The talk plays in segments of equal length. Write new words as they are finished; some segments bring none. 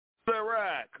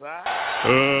right, Clyde.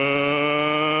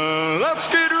 Let's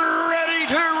get ready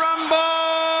to rumble!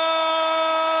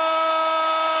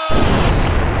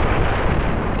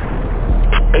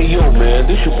 Hey yo man,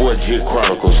 this your boy J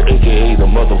Chronicles, aka the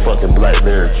motherfucking Black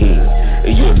Larry King.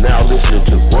 And you're now listening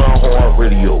to Grindhard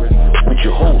Radio with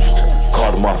your host,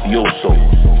 Carter Mafioso,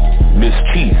 Miss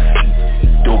Chief,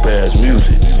 Dope Ass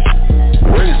Music,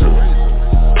 Razor,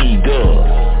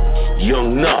 E-Dub,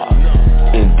 Young Nah,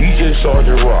 and DJ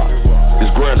Sergeant Rock.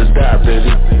 It's grind or die,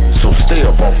 baby, so stay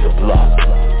up off the block.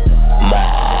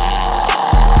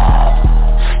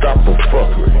 Stop the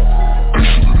fuckery.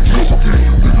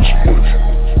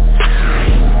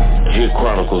 J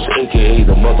Chronicles, aka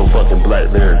the motherfucking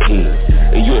Black Larry King.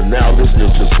 And you're now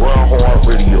listening to Grindhard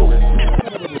Radio.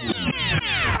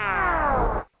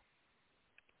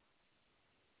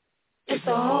 It's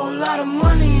a whole lot of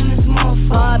money in this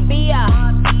motherfucker.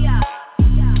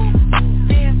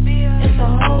 It's a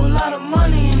whole lot of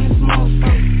money in this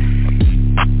motherfucker.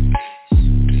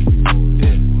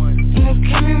 Ain't no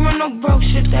can me run no broke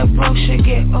shit, that broke shit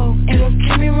get old. Ain't no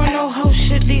can me run no hoe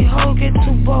shit, these hoes get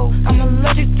too bold. I'm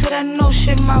allergic to that no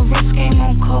shit, my wrist game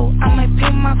on cold. I might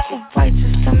pay my cool right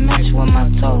just to match with my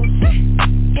toes.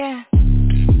 Yeah,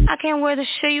 I can't wear the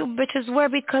shit you bitches wear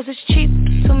because it's cheap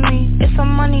to me. It's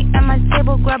some money at my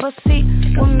table, grab a seat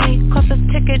with me. Cost a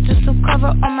ticket just to cover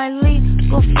all my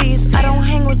legal fees. I don't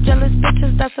hang with jealous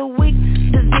bitches, that's a weak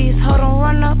disease. Hold on,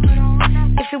 run up.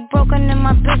 If you broken in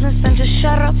my business, then just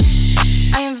shut up.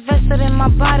 I invested in my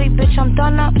body, bitch, I'm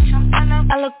done up.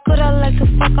 I look good, I like to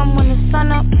fuck, I'm when the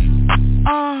sun up.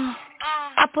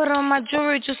 I put on my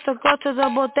jewelry just to go to the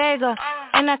bodega.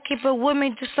 And I keep it with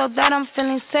me just so that I'm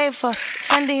feeling safer.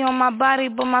 Fendi on my body,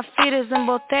 but my feet is in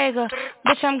Bottega.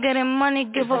 Bitch, I'm getting money,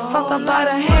 give a fuck about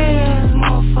a hair,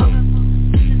 motherfucker.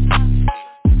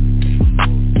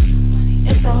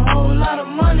 It's a whole lot of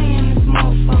money in this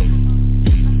motherfucker.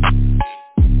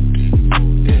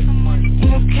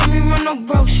 Can me run no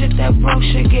broke shit, that broke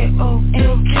shit get old. Ain't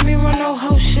no can me run no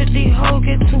hoe shit, these hoes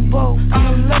get too bold.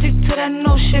 I'm allergic to that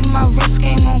no shit, my wrist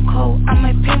game on cold. I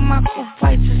might pay my cool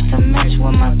right just to match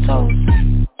with my toes.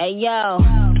 Hey yo,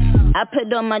 I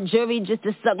put on my jewelry just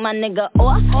to suck my nigga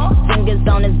off. Fingers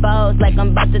on his balls like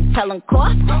I'm about to tell him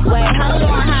cough. Wait, hold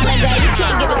on, holiday, you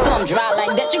can't give it to him dry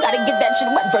like that. You gotta get that shit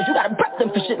wet first, you gotta prep them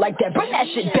for shit like that. Bring that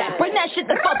shit back, bring that shit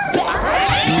the fuck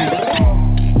back.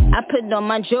 I put on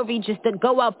my jewelry just to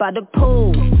go out by the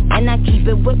pool. And I keep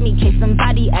it with me in case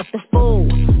somebody act a fool.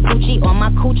 Gucci on my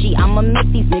coochie, I'ma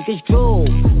make these niggas drool.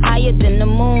 Higher than the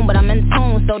moon, but I'm in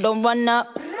tune, so don't run up.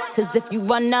 Cause if you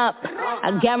run up,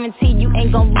 I guarantee you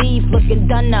ain't gon' leave looking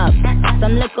done up.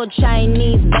 Some little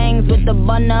Chinese bangs with the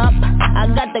bun up. I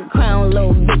got the crown,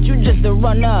 little bitch, you just a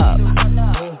run up.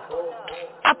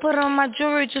 I put on my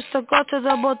jewelry just to go to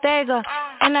the bodega.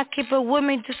 And I keep it with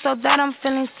me just so that I'm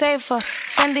feeling safer.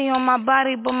 Fendi on my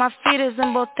body, but my feet is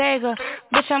in Bottega.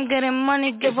 Bitch, I'm getting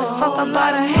money, give a fuck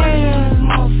about a hair,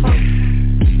 motherfucker.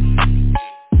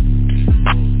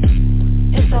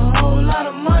 It's a whole lot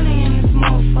of money in this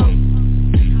motherfucker.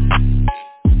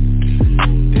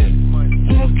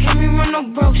 Can me run no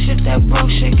broke shit, that broke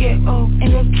shit get old.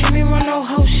 Ain't no can me run no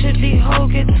hoe shit, these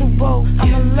hoes get too bold.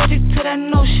 I'm allergic to that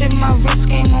no shit, my wrist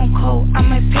game on cold. I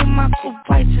might pay my cool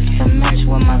right just to match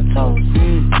with my toes.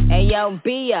 Hey yo,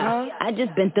 Bia, I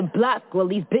just been the block, well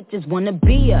these bitches wanna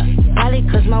be ya. Probably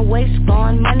cause my waist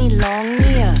blowing money long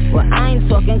near. Well I ain't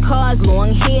talking cars,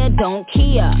 long hair, don't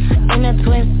care. In a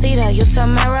twin seater, you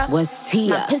Tamara? What's Tia?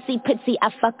 My pissy pitsy, I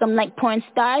fuck them like porn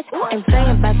stars. Ain't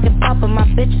playing basketball, but my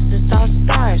bitches is all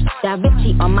stars. Da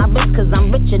Vinci on my wrist cause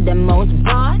I'm richer than most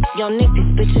bras. Yo, Nick,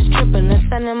 these bitches trippin', and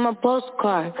send them a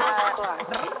postcard.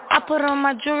 I put on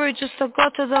my jewelry just to go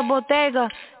to the bodega.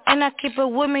 And I keep it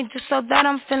with me just so that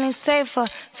I'm feeling safer.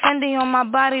 Fendi on my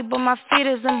body, but my feet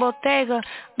is in Bottega.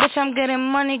 Bitch, I'm getting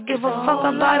money, give a fuck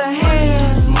about a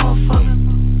hair, motherfucker.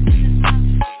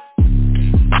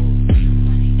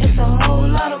 It's a whole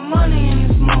lot of money in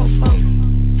this motherfucker.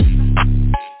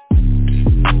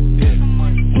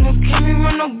 Can me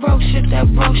run no broke shit,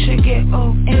 that broke shit get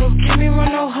old. Ain't no can me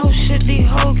run no hoe shit, these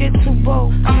hoes get too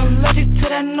bold. I'm allergic to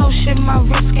that no shit, my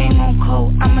wrist game on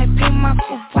cold. I might pay my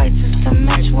cool right just to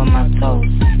match with my toes.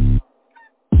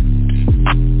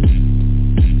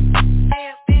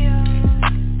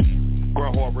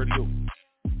 Grindhard Radio.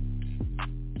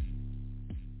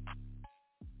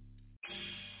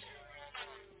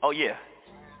 Oh yeah.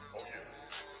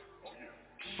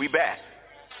 We back.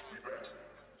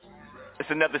 It's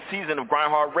another season of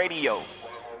Grindhard Radio.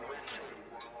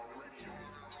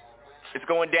 It's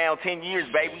going down 10 years,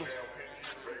 baby.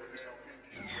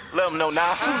 Let them know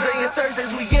now. Tuesday and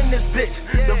Thursdays we in this bitch.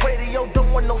 The radio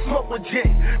don't want no smoke with jit.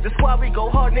 That's why we go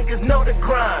hard, niggas know the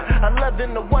grind.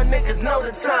 11 to 1, niggas know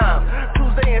the time.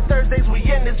 Tuesday and Thursdays we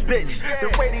in this bitch. The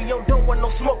radio don't want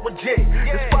no smoke with jit.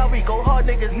 That's why we go hard,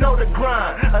 niggas know the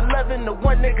grind. 11 to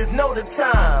 1, niggas know the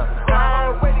time.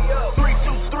 Grind radio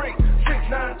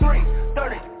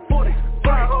 323-693-3040.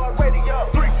 Grindhard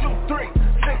radio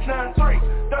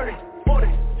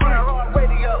 323-693-3040. Grindhard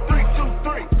radio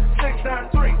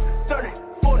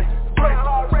 323-693-3040.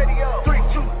 Grindhard radio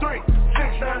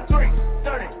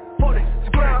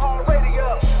 323-693-3040. Grindhard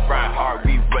radio. Grindhard,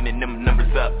 we running them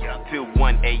numbers up. Till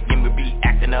 1 a.m. we be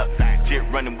acting up. Jit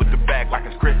running with the bag like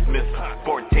it's Christmas.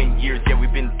 14 years, yeah, we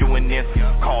been doing this.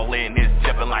 Call in, it's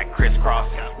jumping like crisscross.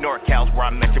 NorCal's where I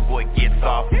met your boy gets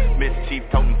off. Mischief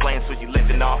toting flames, so you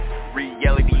lifting off.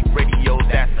 Reality radio,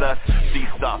 that's us. These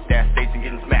soft that station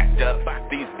getting smacked up.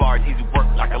 These bars easy work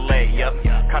like a layup.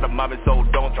 Kind of mobbing, so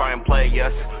don't try and play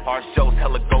us. Our shows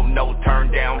hella go no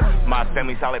turn down. My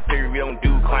family solid period, we don't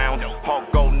do clowns.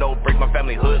 Hawk go no, break my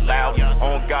family hood loud.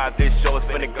 On God, this show is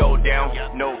finna go down.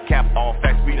 No cap, all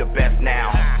facts, we the best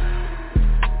now.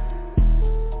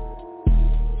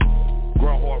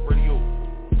 Grindhard Radio.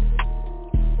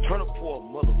 Turn up for a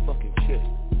motherfucking check.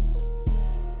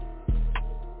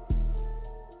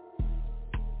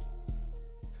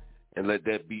 And let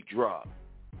that beat drop.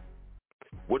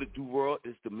 What it do, world?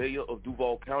 It's the mayor of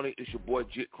Duval County. It's your boy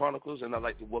Jit Chronicles, and I'd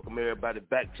like to welcome everybody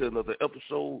back to another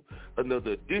episode,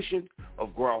 another edition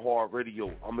of Grindhard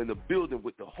Radio. I'm in the building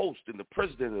with the host and the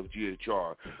president of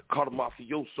GHR, Carter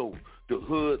Mafioso, the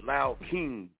Hood Loud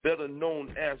King, better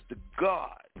known as the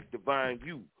God, Divine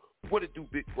You. What it do,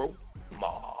 big bro?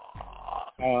 Ma.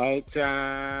 All right,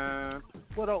 time.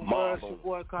 What up, man? It's your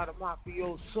boy Carter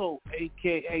Mafioso,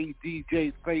 a.k.a.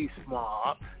 DJ Face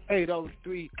Mob.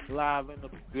 803 live in the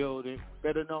building,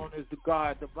 better known as the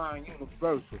God Divine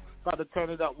Universal. About to turn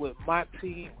it up with my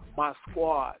team, my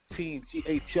squad, Team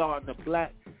GHR in the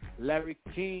black, Larry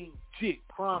King, Jit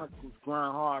Chronicles,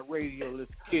 Grindhard Radio.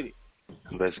 Let's get it.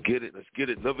 Let's get it. Let's get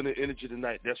it. Loving the energy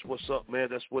tonight. That's what's up, man.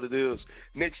 That's what it is.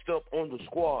 Next up on the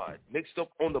squad. Next up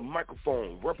on the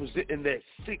microphone. Representing that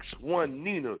 6'1"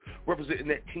 Nina. Representing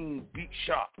that Team Beat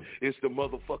Shop. It's the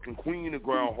motherfucking queen of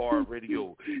Grindhard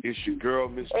Radio. It's your girl,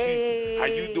 Miss Chief. How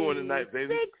you doing tonight,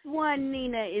 baby? 6'1"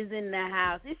 Nina is in the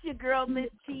house. It's your girl, Miss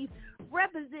Chief.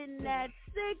 Representing that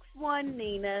 6'1"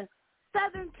 Nina.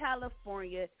 Southern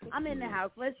California. I'm in the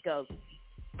house. Let's go.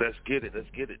 Let's get it. Let's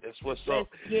get it. That's what's up.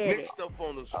 Next up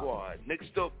on the squad.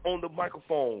 Next up on the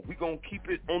microphone. We're going to keep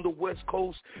it on the West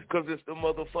Coast because it's the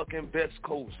motherfucking best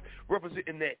coast.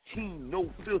 Representing that team,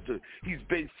 no filter. He's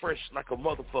baked fresh like a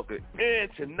motherfucker. And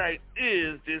tonight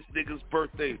is this nigga's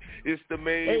birthday. It's the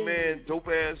main man,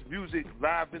 dope-ass music,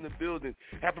 live in the building.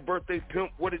 Happy birthday,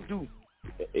 pimp. What it do?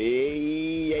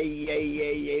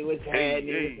 Hey, what's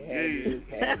happening?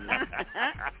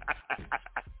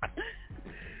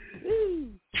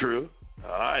 True.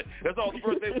 All right. That's all the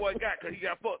birthday boy got because he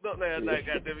got fucked up last night,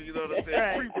 goddammit. You know what I'm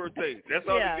saying? Pre-birthday. That's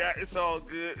all he got. It's all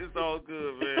good. It's all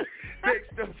good, man.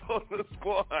 Next up on the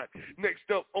squad.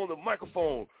 Next up on the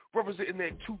microphone. Representing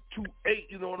that 228,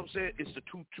 you know what I'm saying? It's the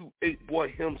 228 boy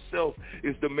himself.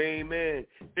 It's the main man,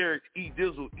 Eric E.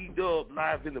 Dizzle, E-Dub,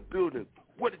 live in the building.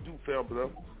 What it do, fam, bro?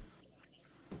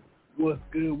 What's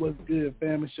good,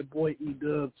 fam? It's your boy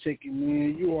E-Dub checking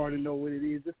in. You already know what it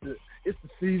is. It's the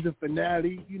season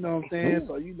finale, you know what I'm saying?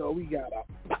 So, you know, we got to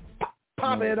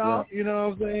pop it off, you know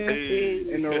what I'm saying?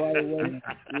 In the right way,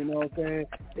 you know what I'm saying?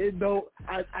 It's dope.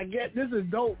 I get this is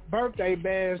dope birthday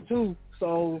bash, too,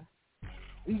 so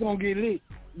we going to get lit.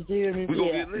 You feel me? We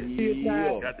going to get lit. You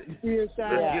see a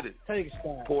shot? Let's get it. Take a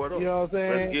shot. Pour it up. You know what I'm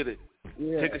saying? Let's get it.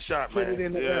 Yeah. Take a shot, Put man. it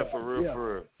in the Yeah, air. for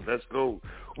real. Let's go.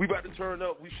 We about to turn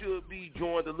up. We should be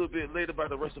joined a little bit later by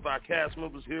the rest of our cast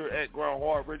members here at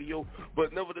Grindhard Radio.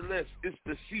 But nevertheless, it's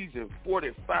the season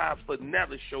 45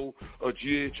 finale show of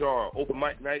GHR. Open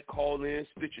mic night, call in,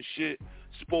 spit your shit,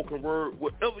 spoken word,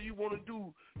 whatever you want to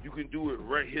do, you can do it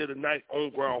right here tonight on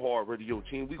Grindhard Radio,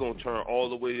 team. We're going to turn all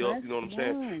the way up, you know what I'm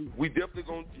saying? We definitely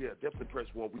going to, definitely press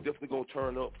one. We definitely going to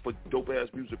turn up for dope-ass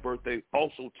music birthday.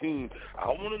 Also, team, I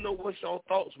want to know what's y'all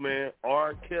thoughts, man.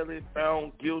 R. Kelly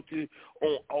found guilty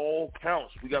on all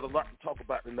counts. We got a lot to talk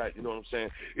about tonight, you know what I'm saying?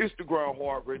 It's the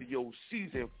Grindhard Radio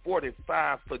season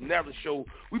 45 finale show.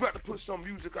 We about to put some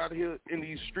music out here in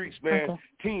these streets, man. Okay.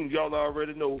 Team, y'all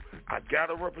already know I got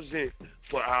to represent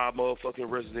for our motherfucking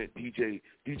resident DJ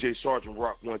Sergeant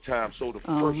Rock one time. So the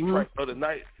first track of the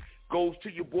night goes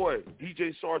to your boy,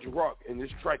 DJ Sergeant Rock, and this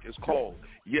track is called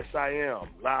Yes I Am,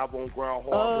 live on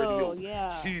Grindhard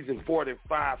Radio, season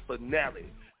 45 finale.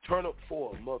 Turn up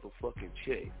for a motherfucking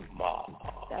check, ma.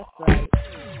 That's right.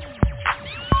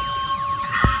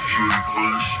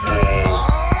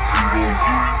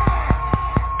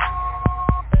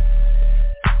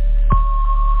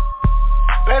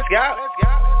 Let's go.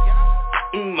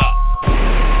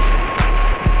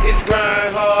 It's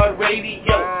Grindhard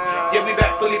Radio. Yeah, we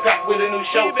back fully packed with a new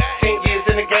show. 10 years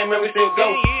in the game and we still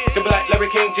go. The Black Larry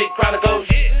King Jig Chronicles.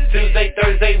 Tuesday,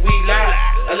 Thursday, we live.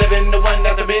 11 to 1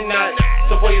 after midnight.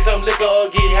 So pour you some liquor or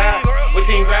get high. With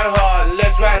Team Grindhard,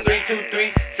 let's ride.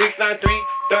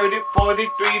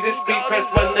 323-693-3043. This beat press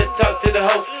one to talk to the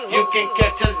host. You can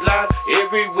catch us live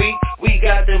every week. We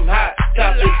got them hot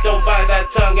topics, don't bite our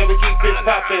tongue and we keep it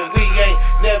poppin'. We ain't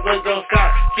never gonna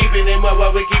stop keeping them up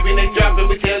while we keeping it droppin'.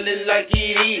 We tell it like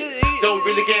it is. Don't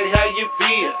really care how you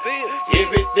feel.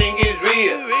 Everything is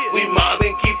real. We mob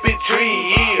and keep it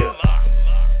real.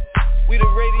 We the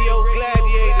radio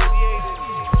gladiators.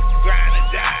 Grind or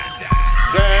die.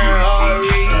 Grindhard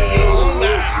Radio.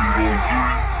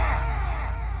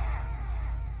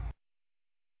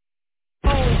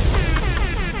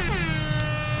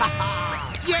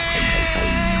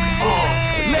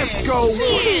 Let's go.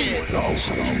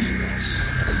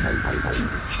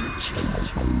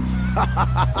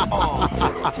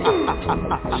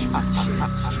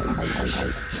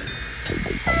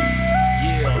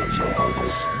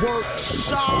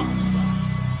 Workshop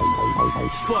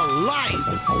for life.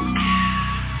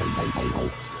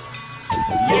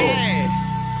 Yeah.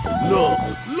 Look.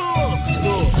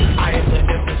 I am the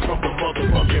essence from the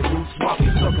motherfucking roots. Sloppy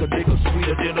sucker nigga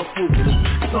sweeter than a fruit loop.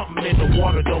 Something in the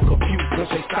water don't compute, cause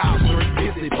they styles very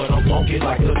busy, but I'm funky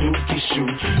like a dookie shoe.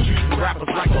 Treating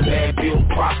rappers like a bad bill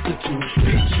prostitute.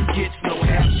 Bitch, you get no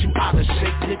halves, you out of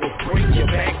shape, nigga. Break your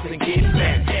backs and get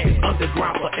back. It's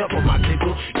underground forever, my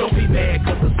nigga. Don't be mad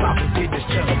cause the South is getting this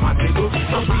cheddar, my nigga.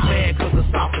 Don't be mad cause the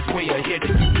South is way ahead of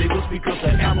you niggas, because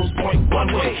the arrows point one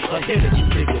way ahead of you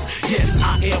niggas. Yes,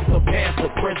 I am the past, the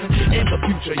present, and the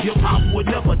future. Hip-hop would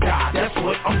never die, that's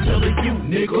what I'm telling you,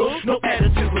 nigga. No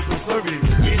additives or preservatives,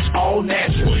 bitch, all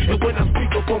natural. And when I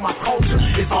speak up for my culture,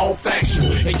 it's all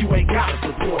factual. And you ain't gotta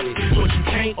support it, but you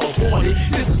can't avoid it.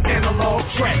 This is analog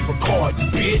track record,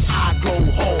 bitch, I go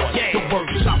hard. Yeah. The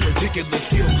workshop ridiculous,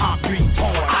 hip-hop retard. I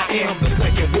am the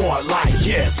second war, like,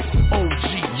 yes, OG,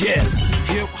 yes,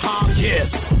 hip-hop, yes,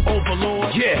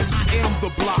 overlord, yes, I am the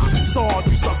block. Saw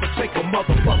you sucker, take a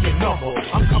motherfucking number.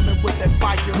 I'm coming with that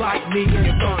fire, lightning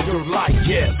and thunder, like,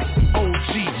 yes,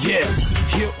 OG, yes,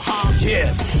 hip-hop,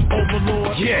 yes,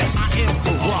 overlord, yes, I am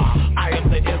the rock. I am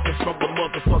the essence from the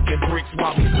motherfucking bricks,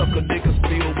 while we sucker niggas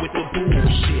still with the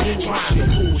bullshit. Trying to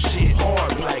bullshit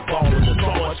hard, black ball in the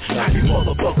torch. Now you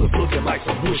motherfuckers looking like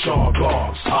some bush hog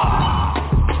dogs.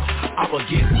 I'ma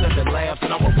get 7 laughs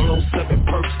and I'ma blow 7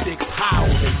 perk sticks high on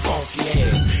this funky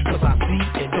ass. Cause I see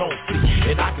and don't see,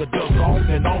 and I could duck off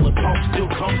and all the talk still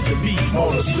comes to me.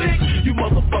 More the slick, you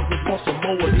motherfuckers want some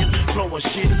more of this flowing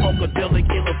shit. Funkadelic,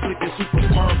 inflicted, super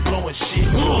firm blowing shit.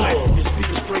 Blasting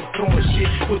speaker straight throwing shit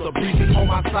with a breezy on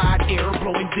my side, air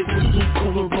blowing dick with two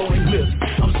cooler rolling lips.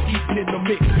 I'm skeeting in the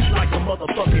mix like a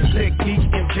motherfucking technique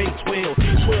MJ12,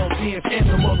 12 10s and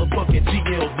the motherfucking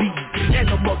GLV and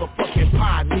the motherfucking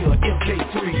Pioneer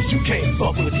MK3. You can't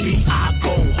fuck with me, I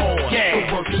go hard. Yeah. The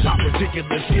workshop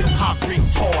ridiculous, hip-hop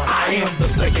retard. I am the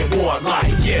second war,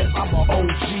 like, yes, I'm an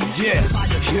OG, yes,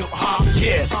 hip-hop,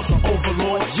 yes, I'm the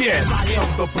overlord, yes, I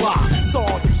am the block.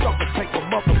 Saw you sucker take a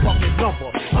motherfucking number.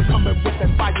 I'm coming with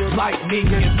that fire, lightning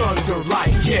and thunder,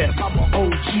 like, yes, I'm an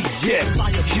OG, yes,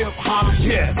 I am hip-hop,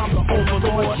 yes, I'm the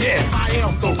overlord, yes, I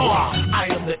am the rock. I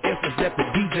am the essence that the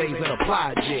DJs and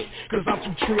applied jet. Cause I'm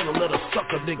too trill to let a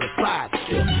sucker nigga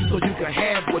sidestep. So you can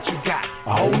have what you got, I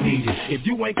don't need it. If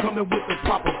you ain't coming with the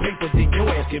proper paper, then your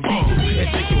ass can beat it. And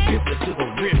take your business to the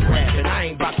rip rap, and I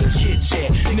ain't about to chit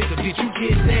chat. Nigga, did you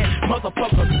get that?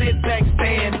 Motherfucker, sit back,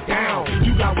 stand down.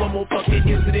 You got one more fucking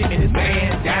incident and it's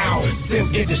man down.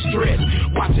 Sim in distress,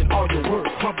 watching all your work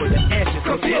crumble to ashes.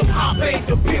 Cause hip-hop ain't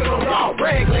depend on y'all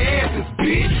regular asses,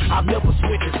 bitch. I've never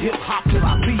switched hip-hop till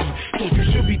I leave, so you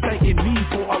should be thanking me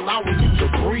for allowing you to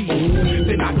breathe.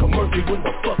 Then I come murky when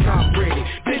the fuck I'm ready.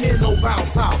 Then there's no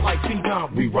bounce out like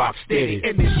Phenom, we rock steady.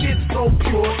 And this shit's so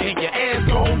pure, and your ass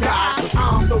gon' die. Cause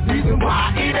I'm the reason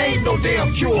why it ain't no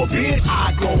damn cure, bitch.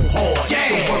 I go hard, yeah.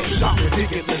 The workshop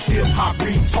ridiculous, hip-hop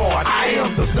retard. I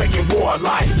am the second war,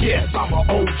 like, yes, I'm an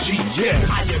OG, yes,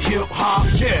 I am hip-hop,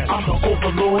 yes, I'm the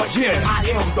overlord, yes, I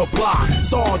am the block.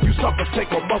 Saw you suckers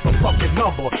take a motherfucking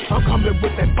number. I'm coming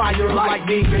with that fire,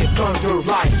 lightning and thunder,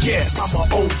 like, yes, I'm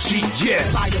an OG,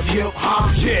 yes, I am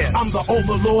hip-hop, yes, I'm the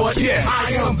overlord, yes,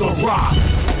 I am the rock.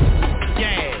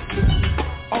 Yeah,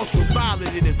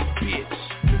 ultraviolet in this bitch.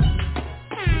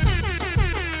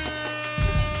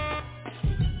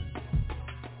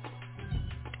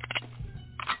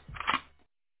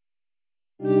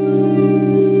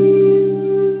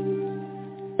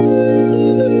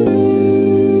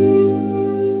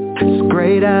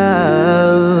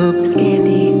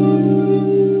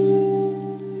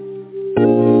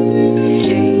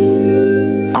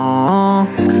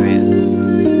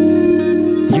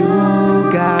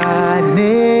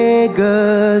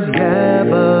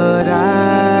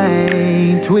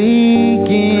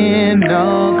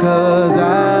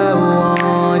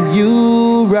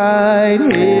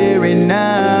 right here and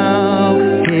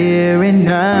now, here and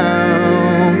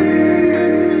now.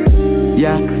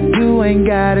 Yeah, you ain't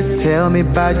gotta tell me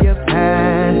about your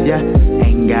past, yeah.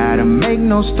 Ain't gotta make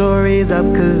no stories up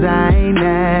cause I ain't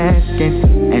asking.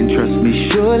 And trust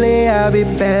me, surely I'll be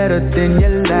better than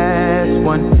your last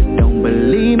one. Don't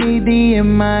believe me, DM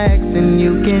my ex and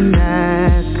you can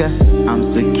ask her.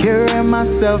 I'm secure in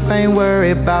myself, ain't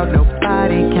worried about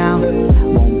nobody count.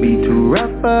 Won't be too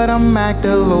rough, but I'm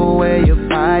active, oh, wear your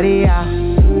body out.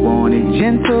 Want it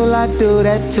gentle, I do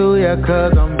that to ya,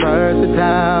 cause I'm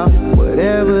versatile.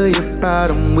 Whatever you're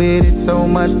about, I'm with it, so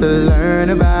much to learn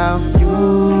about.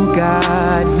 You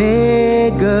got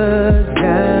niggas,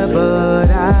 yeah, but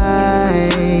I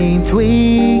ain't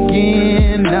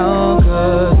tweaking, no,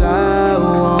 cause I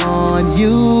want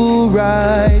you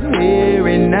right here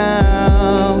and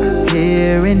now,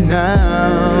 here and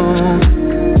now.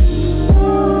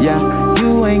 Yeah,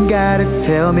 you ain't gotta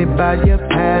tell me about your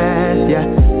past, yeah.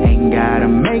 Ain't gotta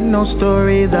make no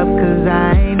stories up cause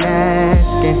I ain't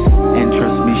asking. And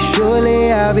trust me,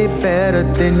 surely I'll be better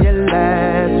than your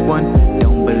last one.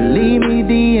 Don't believe me,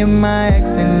 DM my ex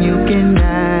and you can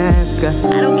ask her.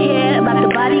 I don't care about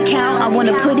the body count, I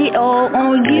wanna put it all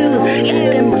on you.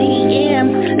 Got them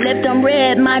DMs, left them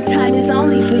red, my time is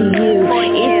only for you.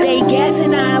 If they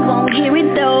guessing, I won't hear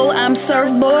it though, I'm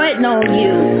surfboarding on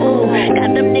you. Ooh,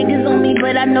 got them niggas on me,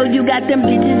 but I know you got them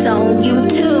bitches on you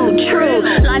too. True,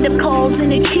 lined up calls in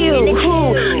the queue.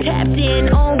 Who tapped in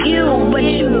on you, but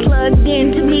you plugged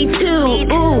into me too.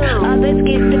 Ooh, others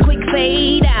get the quick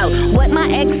fade out. What my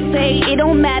ex say, it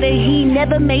don't matter, he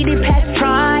never made it past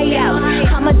tryout.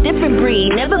 I'm a different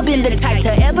breed, never been the type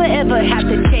to ever have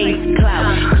to chase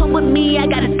clout. Come with me, I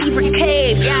got a secret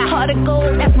cave, heart of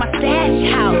gold, that's my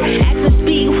stash house. Access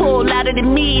speak whole louder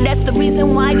than me, that's the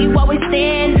reason why you always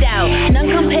stand out. None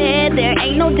compared, there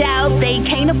ain't no doubt, they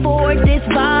can't afford this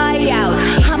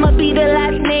buyout. I'ma be the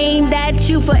last name that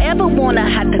you forever wanna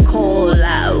have to call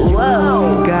out.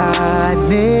 Whoa. Got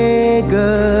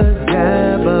niggas,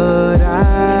 yeah, but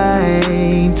I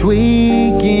ain't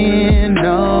tweaking,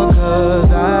 no, cause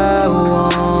I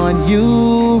want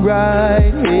you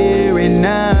right here and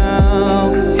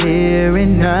now, here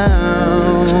and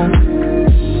now.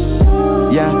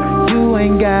 Yeah, you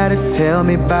ain't gotta tell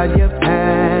me about your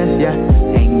past, yeah.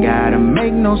 Ain't gotta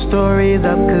make no stories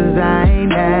up cause I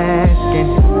ain't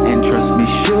asking. And trust me,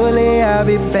 surely I'll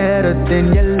be better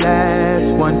than your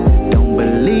last one. Don't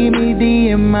believe me,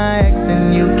 DM my ex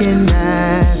and you can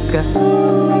ask her.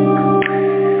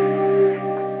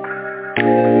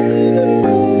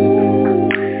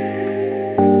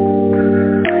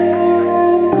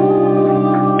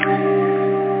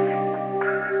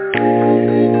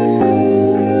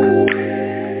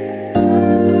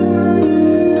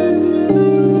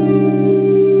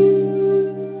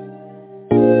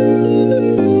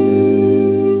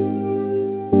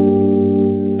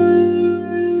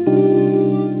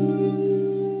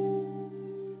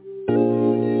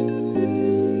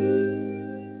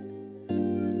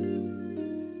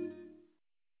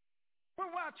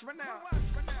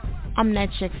 I'm that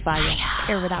chick fire,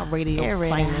 Air It Out Radio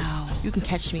finest. You can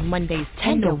catch me Mondays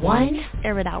 10 to 1,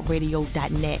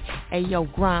 airitout.radio.net. Hey yo,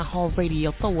 Grindhard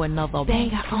Radio, throw another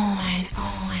banger on.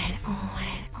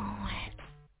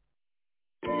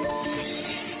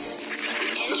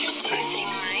 Introducing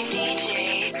my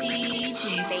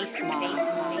DJ Face.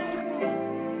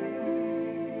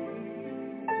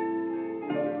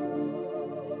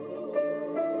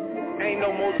 Ain't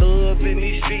no more love in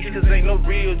these streets cause ain't no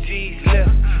real G's left.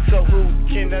 So who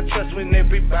can I trust when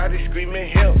everybody screaming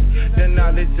help? The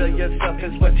knowledge of yourself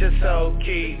is what your soul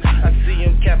keeps. I see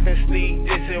him capping sneak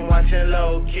this and watching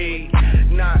low key.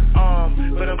 Not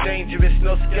armed, but I'm dangerous,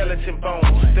 no skeleton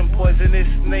bones. Them poisonous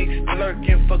snakes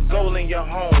lurking for gold in your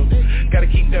home. Gotta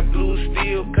keep that blue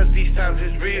steel cause these times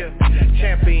is real.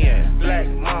 Champion, Black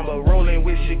Mamba rolling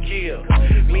with Shaquille.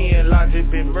 Me and Logic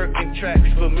been murking tracks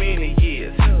for many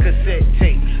years. Cassette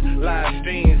tapes, live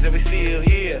streams, and we still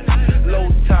here. Low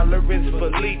tolerance for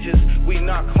leeches. We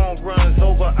knock home runs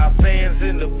over our fans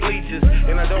in the bleachers.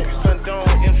 And I don't condone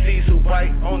MCs who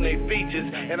bite on their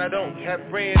features. And I don't have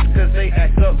friends cause they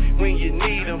act up when you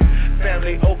need them.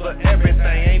 Family over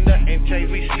everything, ain't nothing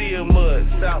changed, we still mud.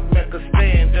 South Mecca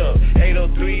stand up,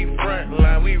 803 front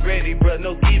line, we ready bruh,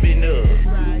 no giving up.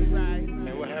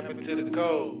 And what happened to the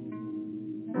code?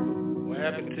 What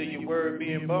happened to your word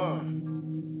being bond?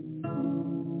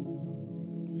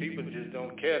 People just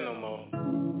don't care no more.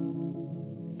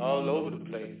 All over the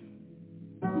place.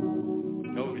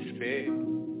 No respect.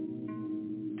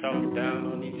 Talking down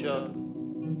on each other.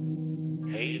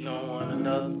 Hating on one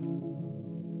another.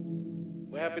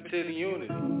 What happened to the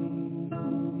unity?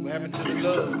 What happened to the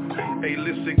love? Hey,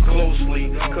 listen closely,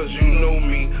 cause you know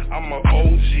me. I'm a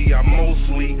OG, I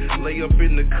mostly lay up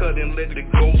in the cut and let the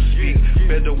ghost speak.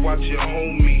 Better watch your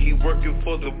homie, he working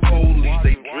for the police.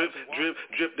 They drip, drip,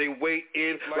 drip, they wait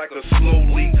in like a slow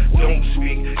leak. Don't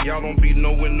speak, y'all don't be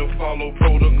knowing to follow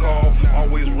protocol.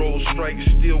 Always roll strikes,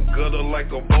 still gutter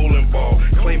like a bowling ball.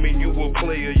 Claiming you a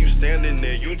player, you standing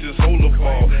there, you just hold a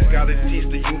ball. Gotta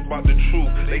teach the youth about the truth,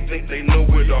 they think they know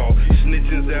it all.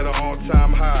 Snitches at an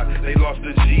all-time high, they lost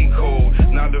the G-code.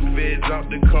 Now the feds out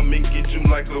to come and get you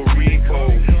like a Rico.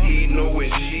 He know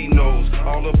and she knows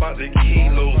all about the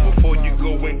kilos. Before you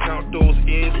go and count those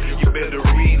ends, you better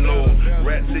reload.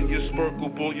 Rats in your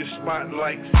spurkable, your spot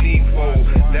like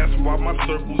C4. That's why my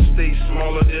circle stays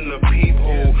smaller than a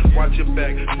peephole. Watch your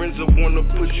back, friends will wanna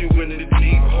put you in the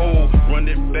deep hole. Run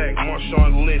it back,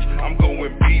 Marshawn Lynch, I'm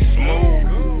going beast mode.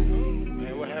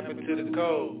 Man, what happened to the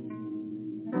code?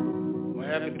 What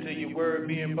happened to your word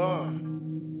being bond?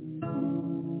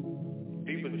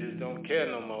 People just don't care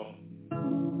no more.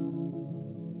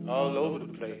 All over the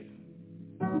place.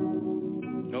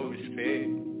 No respect.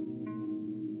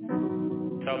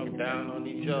 Talking down on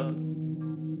each other.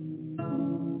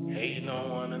 Hating on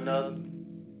one another.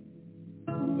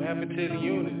 What happened to the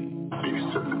unity?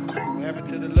 What happened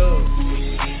to the love?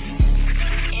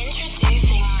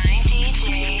 Introducing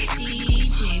my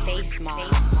DJ Face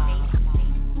Mob.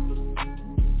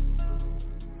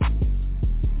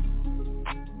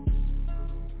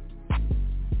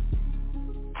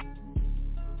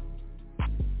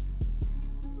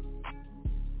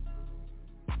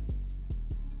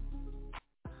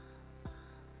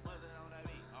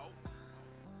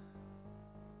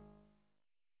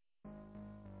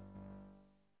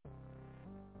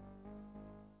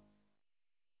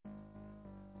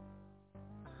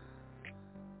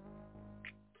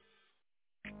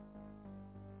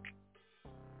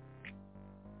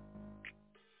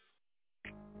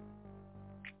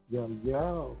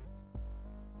 Yo.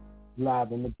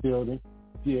 Live in the building.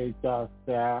 GHR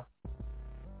style.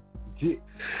 Jit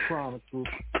Chronicles.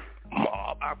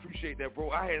 Mob, I appreciate that,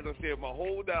 bro. I had to say my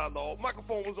whole dialogue.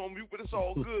 Microphone was on mute, but it's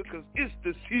all good because it's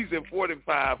the season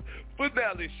 45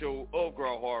 finale show of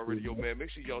Grindhard Radio, man.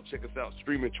 Make sure y'all check us out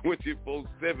streaming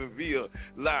 24/7 via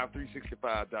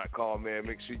live365.com, man.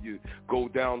 Make sure you go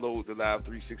download the Live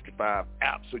 365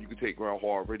 app so you can take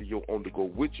Grindhard Radio on the go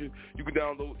with you. You can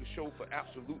download the show for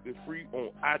absolutely free on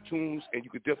iTunes, and you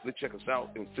can definitely check us out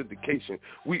in syndication.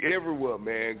 We everywhere,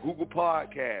 man. Google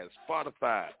Podcasts,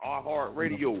 Spotify,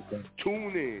 iHeartRadio,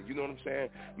 TuneIn, you know what I'm saying?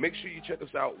 Make sure you check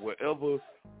us out wherever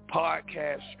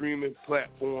podcast streaming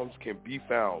platforms can be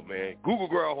found, man. Google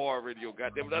Grindhard Radio,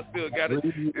 goddamn it, I still got it.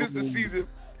 It's the season.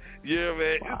 Yeah,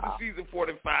 man, it's the season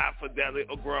 45 finale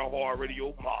of Grindhard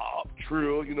Radio. Mob,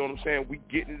 Trill, you know what I'm saying? We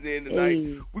getting it in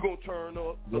tonight. We're going to turn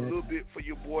up a little bit for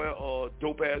your boy,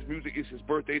 Dope-Ass Music. It's his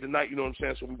birthday tonight, you know what I'm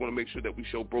saying? So we want to make sure that we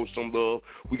show bro some love.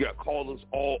 We got callers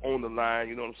all on the line,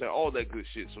 you know what I'm saying? All that good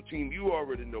shit. So, team, you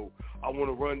already know I want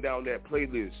to run down that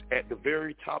playlist. At the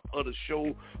very top of the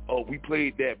show, we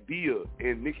played that Bia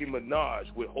and Nicki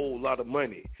Minaj with Whole Lot of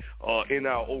Money. In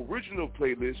our original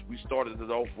playlist, we started it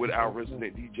off with our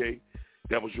resident DJ.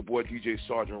 That was your boy DJ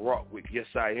Sergeant Rock with Yes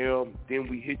I Am. Then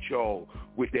we hit y'all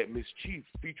with that Miss Chief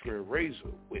featuring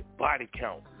Razor with Body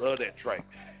Count. Love that track.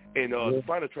 And the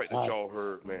final track that y'all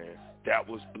heard, man, that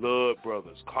was Blood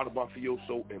Brothers, Carter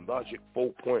Mafioso and Logic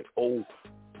 4.0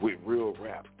 with Real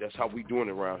Rap. That's how we doing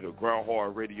it around here.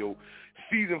 Grindhard Radio,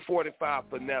 season 45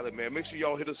 finale, man. Make sure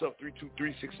y'all hit us up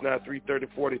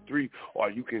 323-693-3043, or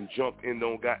you can jump in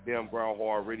on goddamn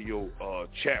Grindhard Radio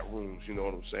chat rooms, you know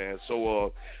what I'm saying?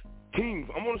 So, team,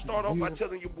 I'm going to start off by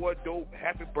telling your boy Dope,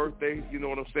 happy birthday, you know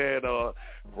what I'm saying?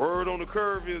 Word on the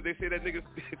curve is they say that nigga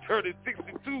turning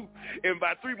 62, and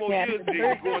by 3 more years, we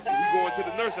going to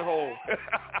the nursing home.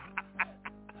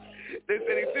 They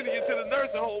say they sending you to the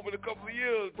nursing home in a couple of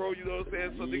years, bro, you know what I'm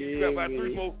saying? So, nigga,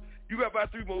 you got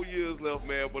about 3 more years left,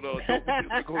 man, but Dope,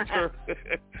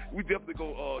 we definitely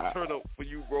gonna turn up for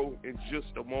you, bro, in just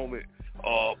a moment.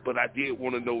 But I did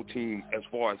want to know, team, as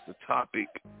far as the topic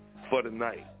for the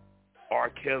night. R.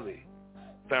 Kelly,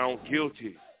 found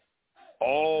guilty,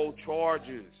 all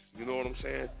charges, you know what I'm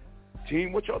saying?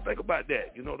 Team, what y'all think about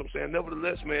that? You know what I'm saying?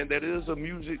 Nevertheless, man, that is a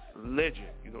music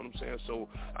legend, you know what I'm saying? So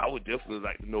I would definitely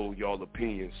like to know y'all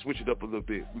opinions. Switch it up a little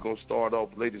bit. We're going to start off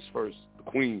ladies first, the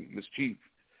Queen, Miss Chief.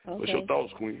 Okay. What's your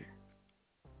thoughts, Queen?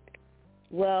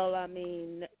 Well, I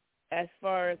mean, as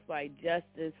far as, like,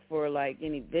 justice for, like,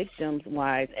 any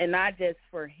victims-wise, and not just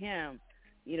for him,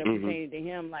 you know, pertaining to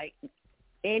him, like,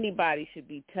 anybody should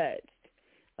be touched.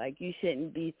 Like, you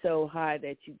shouldn't be so high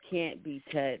that you can't be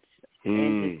touched.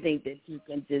 and just think that you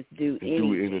can just do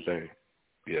anything.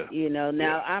 Yeah. You know,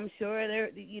 now I'm sure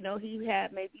there, you know, he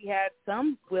had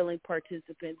some willing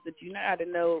participants, but you got to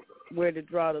know where to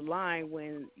draw the line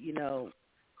when, you know,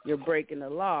 you're breaking the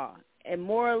law, and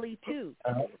morally too.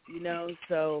 You know,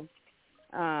 so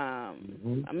I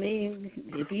mean,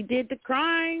 if he did the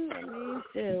crime, I mean,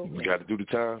 still, you got to do the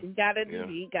time. He got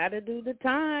to do the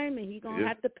time, and he gonna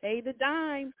have to pay the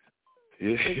dime.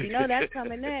 Yeah. Because you know that's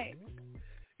coming next.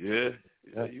 Yeah,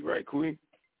 you're right, Queen.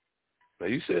 Now,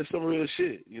 you said some real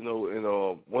shit, you know, and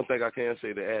one thing I can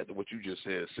say to add to what you just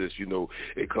said, sis, you know,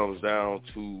 it comes down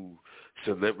to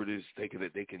celebrities thinking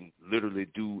that they can literally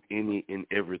do any and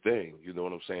everything, you know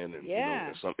what I'm saying? And, you know,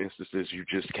 in some instances, you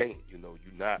just can't, you know,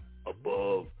 you're not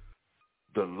above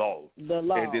the law.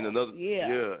 And then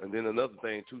another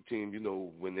thing too, team, you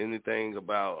know, when anything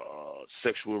about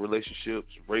sexual relationships,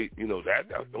 rape, you know, that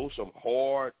those some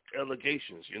hard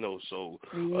allegations, you know, so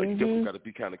you definitely got to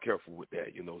be kind of careful with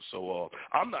that, you know. So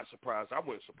I'm not surprised. I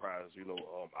wasn't surprised, you know.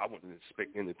 I wouldn't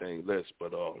expect anything less,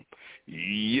 but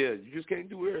yeah, you just can't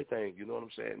do everything, you know what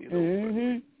I'm saying? You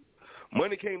know,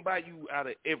 money can't buy you out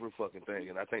of every fucking thing,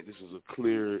 and I think this is a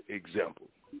clear example.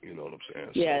 You know what I'm saying?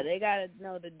 Yeah, they got to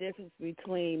know the difference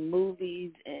between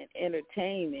movies and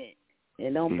entertainment,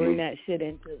 and don't bring that shit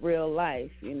into real life.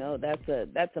 You know, that's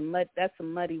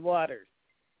some muddy waters.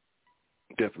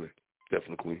 Definitely,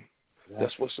 Queen. Yeah.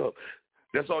 That's what's up.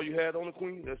 That's all you had on the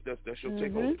Queen? That's your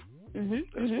take on it?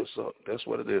 That's what's up. That's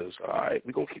what it is. All right,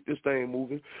 we're going to keep this thing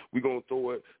moving. We're going to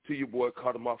throw it to your boy,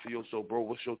 Carter Mafioso. Bro,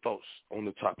 what's your thoughts on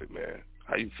the topic, man?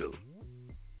 How you feeling?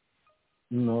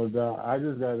 No doubt. I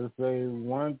just got to say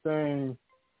one thing.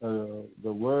 The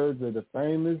words of the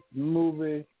famous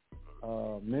movie,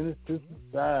 Menace to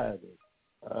Society.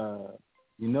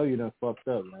 You know you done fucked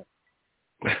up, man.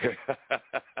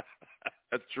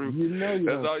 That's true. You know you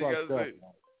That's done all you fucked got to up,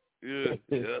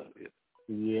 say.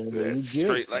 Yeah, man,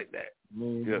 straight like that. I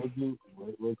mean,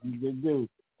 what you can do.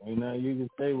 Ain't nothing you can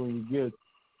say when you guilty.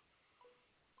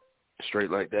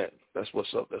 Straight like that. That's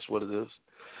what's up. That's what it is.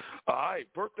 All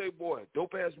right, birthday boy,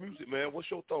 dope ass music, man. What's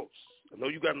your thoughts? I know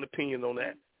you got an opinion on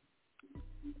that.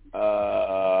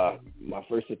 My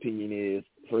first opinion is,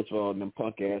 first of all, them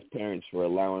punk ass parents for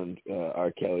allowing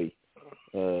R. Kelly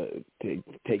to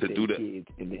take their kids,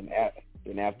 and then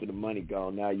after the money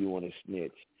gone, now you want to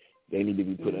snitch. They need to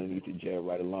be put underneath the jail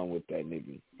right along with that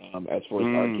nigga. As far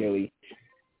as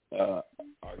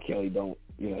R. Kelly don't,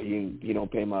 you know, he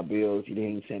don't pay my bills. He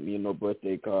didn't send me no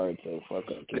birthday card, so fuck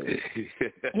R. Kelly.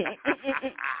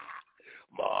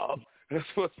 Mom, that's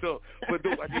what's up. But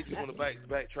though, I did just want to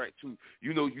backtrack too.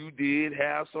 You know, you did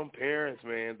have some parents,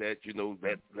 man, that you know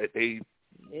that they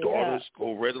daughters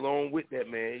go right along with that,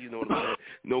 man. You know what I'm saying?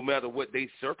 No matter what their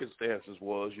circumstances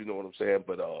was, you know what I'm saying.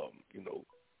 But you know,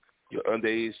 your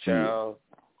underage child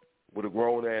with a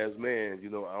grown ass man, you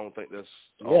know, I don't think that's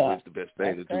always the best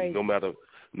thing to do, no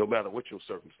matter what your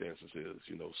circumstances is,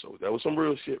 you know. So that was some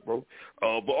real shit, bro.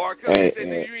 But R. Kelly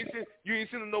said you ain't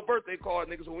sending no birthday card,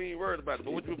 nigga, so we ain't worried about it.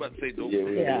 But what you about to say, dope?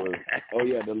 Oh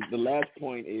yeah, the last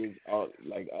point is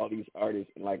like all these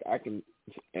artists, like I can,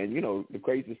 and you know, the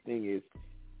craziest thing is,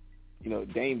 you know,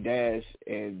 Dame Dash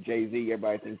and Jay-Z,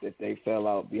 everybody thinks that they fell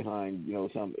out behind, you know,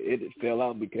 it fell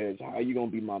out because how you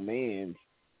gonna be my man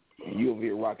and you over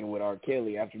here rocking with R.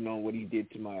 Kelly after knowing what he did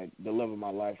to the love of my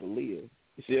life, Aaliyah.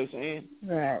 You see what I'm saying?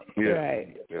 Right.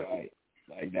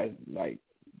 Like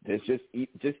that's just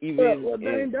even. Well,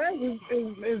 Dame Dash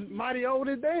is mighty old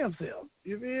as damn self.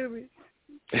 You feel me?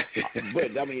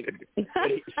 But I mean,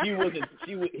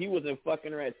 he wasn't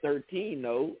fucking her at 13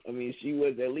 though. I mean, she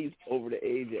was at least over the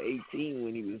age of 18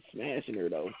 when he was smashing her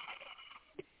though.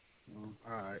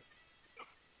 All right.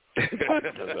 He can't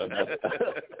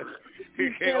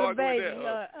argue with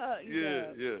that.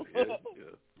 Yeah.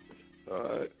 All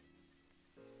right.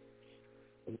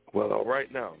 Well, all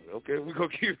right now. Okay, we're going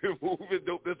to keep it moving.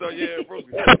 Dope, that's all you had, bro.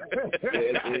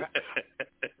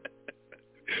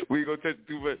 We ain't going to touch it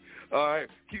too much. All right,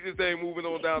 keep this thing moving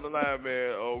on down the line,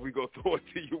 man. We going to throw it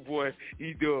to you, boy.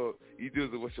 E-Dub,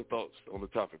 what's your thoughts on the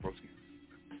topic, broski?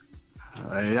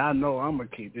 Hey, I know I'm going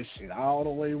to keep this shit all the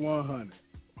way 100.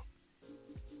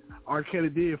 R. Kelly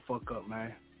did fuck up,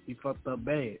 man. He fucked up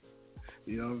bad.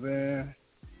 You know what I'm saying?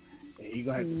 And he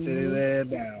gonna have to sit his ass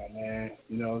down, man.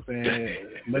 You know what I'm saying?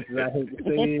 As much as I hate to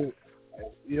say it,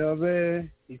 you know what I'm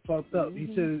saying? He fucked up. He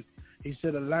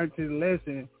should have learned his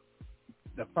lesson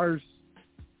the first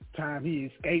time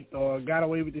he escaped or got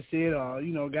away with the shit or,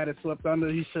 you know, got it swept under.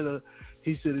 He should have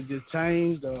just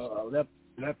changed or left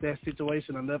that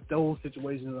situation or left those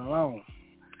situations alone.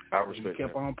 I respect He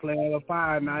kept on playing with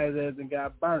fire, now his ass and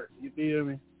got burnt. You feel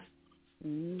me?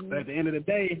 But at the end of the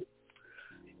day,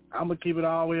 I'm gonna keep it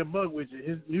all the way a buck with you.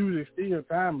 His music's still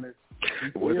timeless.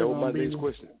 Well, that was my next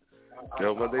question.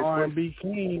 R&B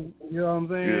king, you know what I'm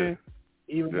saying?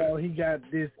 Yeah. Even though he got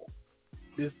this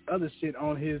other shit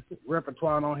on his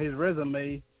repertoire and on his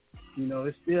resume, you know,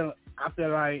 it's still, I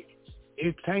feel like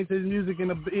it taints his music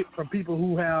in a bit for people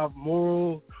who have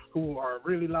morals, who are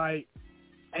really like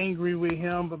angry with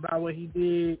him about what he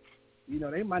did. You know,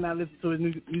 they might not listen to his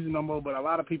music no more, but a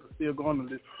lot of people still going to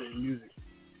listen to his music.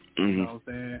 You know what I'm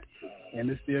saying? And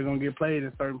it's still going to get played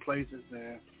in certain places,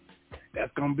 and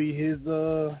that's going to be his,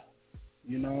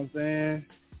 you know what I'm saying,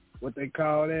 what they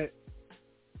call that,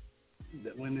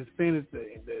 when it's finished,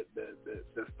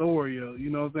 the story of, you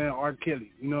know what I'm saying, R.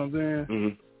 Kelly, you know what I'm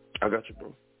saying? I got you,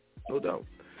 bro. No doubt.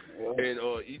 And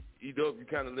E-Dub, you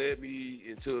kind of led me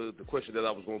into the question that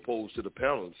I was going to pose to the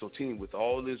panel. So, team, with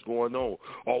all this going on,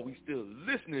 are we still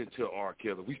listening to R.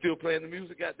 Kelly? We still playing the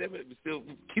music, goddammit? We still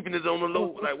keeping it on the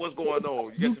low? Like, what's going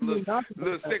on? You got your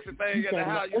little sexy thing in the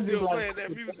house. You still playing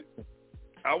that music?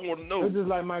 I want to know. It's just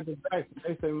like Michael Jackson.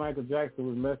 They say Michael Jackson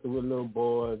was messing with little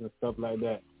boys and stuff like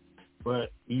that.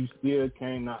 But you still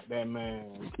can't knock that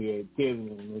man's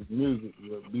creativity and his music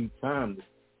will be timeless.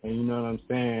 And you know what I'm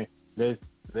saying?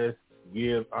 Let's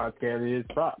give R. Kelly his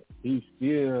props. He's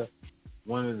still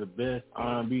one of the best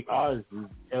R&B artists who's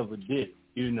ever did it,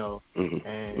 you know.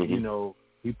 And, you know,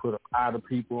 he put a lot of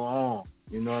people on.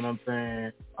 You know what I'm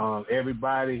saying?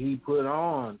 Everybody he put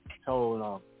on told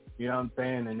on. You know what I'm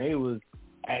saying? And they was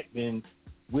acting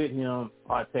with him,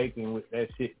 partaking with that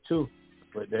shit too.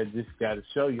 But that just got to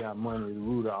show you how money is the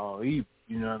root of all evil.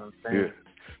 You know what I'm saying? Yeah.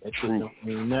 That shit don't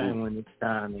mean nothing when it's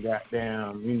time to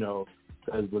goddamn, you know,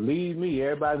 because believe me,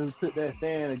 everybody who took that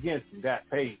stand against him got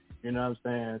paid. You know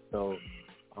what I'm saying? So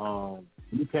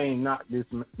you can't knock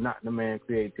the man's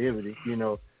creativity. You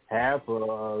know, half a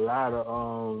lot of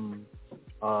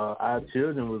our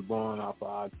children was born off of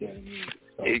R. Kelly music.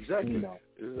 So, exactly. You know,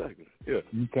 exactly. Yeah.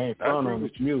 You can't front on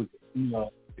his music. You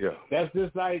know. Yeah. That's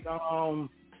just like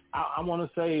I want to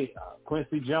say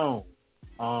Quincy Jones.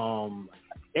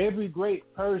 Every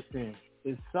great person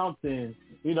is something,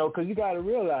 you know, because you got to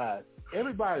realize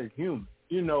everybody's human,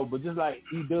 you know, but just like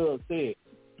E-Dub said,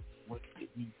 if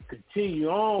you continue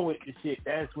on with the shit,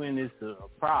 that's when it's a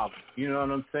problem. You know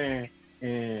what I'm saying?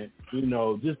 And, you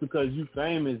know, just because you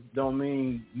famous don't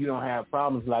mean you don't have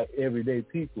problems like everyday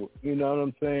people. You know what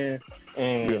I'm saying?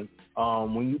 And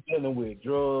when you're dealing with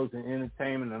drugs and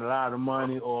entertainment and a lot of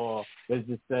money, or let's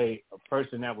just say a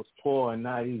person that was poor and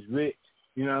now he's rich,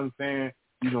 you know what I'm saying?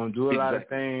 You're gonna do a lot of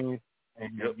things,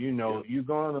 and you know you're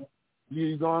gonna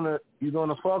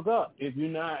fuck up if you're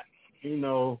not, you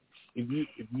know, if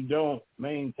you don't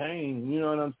maintain, you know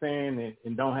what I'm saying,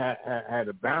 and don't have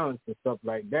the balance and stuff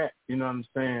like that, you know what I'm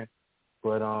saying.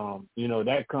 But you know,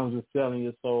 that comes with selling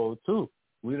your soul too.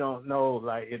 We don't know,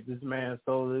 like, if this man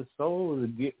sold his soul to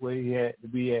get where he had to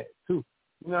be at too.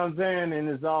 You know what I'm saying? And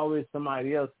there's always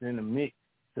somebody else in the mix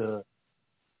to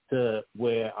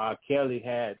where R. Kelly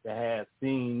had to have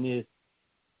seen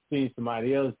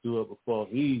somebody else do it before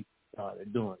he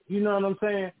started doing it. You know what I'm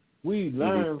saying? We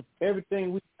learn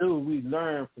everything we do. We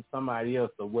learn from somebody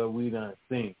else of what we done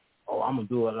seen. Oh, I'm gonna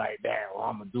do it like that, or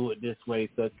I'm gonna do it this way,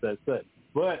 such.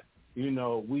 But you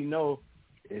know, we know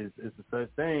it's a such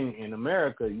thing in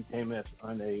America. You can't mess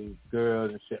with underage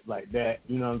girls and shit like that.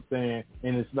 You know what I'm saying?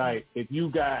 And it's like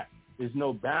there's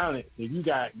no balance. If you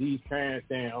got these parents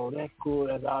saying, "Oh, that's cool,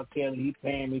 that's R. Kelly, he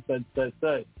paying me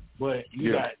such," but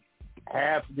you got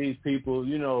half of these people,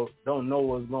 you know, don't know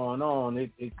what's going on.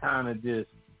 It kind of just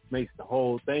makes the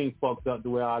whole thing fucked up. The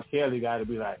way R. Kelly got to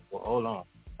be like, "Well, hold on,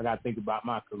 I got to think about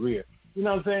my career." You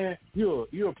know what I'm saying?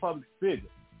 You're a public figure.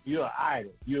 You're an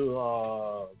idol.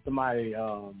 You're somebody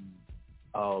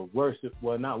not worship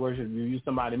you. You're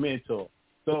somebody mentor.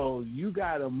 So you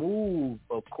got to move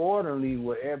accordingly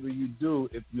whatever you do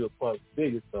if you're a public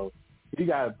figure. So you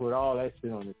got to put all that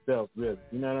shit on yourself, really.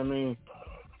 You know what I mean?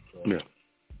 So,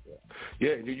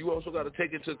 Yeah, and you also got to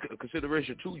take into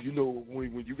consideration, too, you know,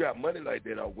 when you got money like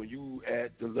that, or when you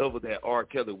at the level that R.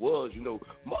 Kelly was, you know,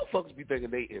 motherfuckers be thinking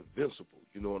they invincible,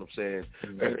 you know what I'm saying?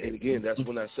 And again, that's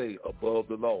when I say above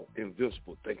the law,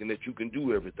 invincible, thinking that you can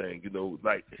do everything, you know,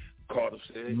 like Carter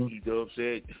said, E-Dub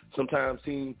said, sometimes,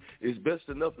 team, it's best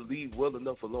enough to leave well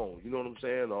enough alone, you know what I'm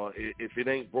saying? Or if it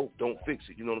ain't broke, don't fix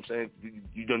it, you know what I'm saying?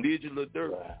 You done did your little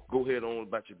dirt, go ahead on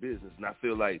about your business. And I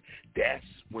feel like that's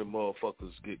when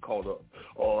motherfuckers get caught caught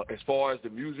up. As far as the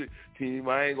music team,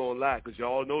 I ain't gonna lie, because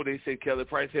y'all know they say Kelly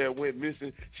Price had went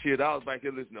missing. Shit, I was back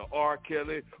here listening to R.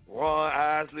 Kelly, Ron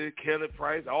Isley, Kelly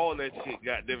Price, all that shit,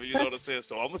 goddamn it, you know what I'm saying?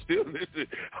 So I'm going to still listen to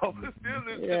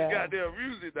the goddamn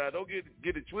music now. Don't get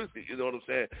it twisted, you know what I'm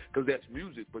saying? Because that's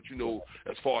music, but, you know,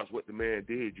 as far as what the man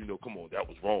did, you know, come on, that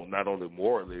was wrong, not only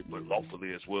morally, but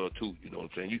lawfully as well, too, you know what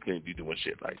I'm saying? You can't be doing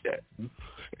shit like that.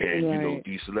 And, you know,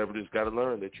 these celebrities got to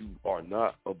learn that you are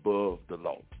not above the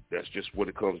law. That's just what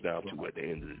it comes down to at the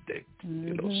end of the day,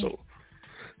 you know, so.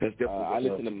 That's definitely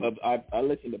I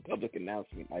listen to public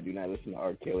announcement. I do not listen to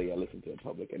R. Kelly. I listen to a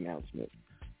public announcement.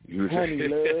 Honey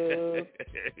love.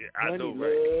 I know,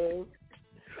 right?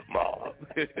 Mom.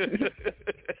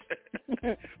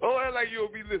 Oh, I like you'll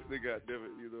be listening,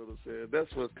 goddammit. You know what I'm saying?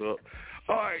 That's what's up.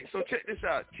 All right, so check this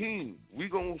out. King, we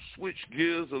going to switch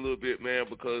gears a little bit, man,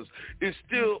 because it's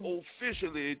still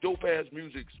officially Dope Ass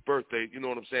Music's birthday. You know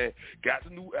what I'm saying? Got the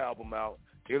new album out.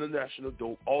 International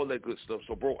Dope, all that good stuff.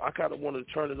 So, bro, I kind of want to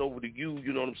turn it over to you,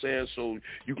 you know what I'm saying, so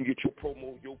you can get your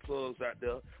promo, your plugs out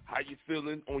there. How you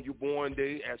feeling on your born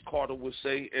day, as Carter would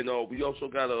say. And we also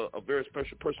got a very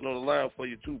special person on the line for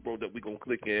you, too, bro, that we going to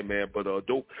click in, man. But,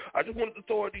 Dope, I just wanted to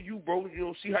throw it to you, bro, you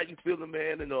know, see how you feeling,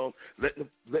 man, and let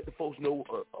the folks know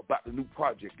about the new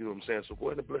project, you know what I'm saying. So go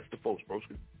ahead and bless the folks, bro.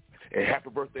 And happy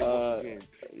birthday once again.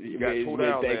 You got towed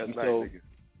down last night, nigga.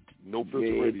 No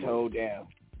filter radio. Towed down.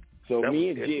 So me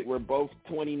and Jit, we're both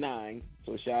 29.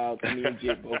 So shout out to me and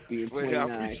Jit both being 29.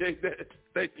 I appreciate that.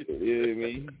 Thank you. You know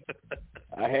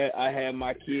what I mean? I had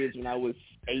my kids when I was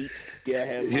 8. Yeah, I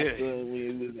had my son when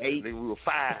he was 8. We were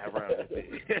 5 around that day.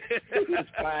 He was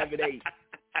 5 and 8.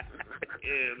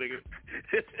 Yeah, nigga.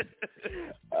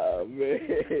 Oh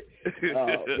man,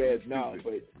 no,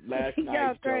 but last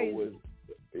night's show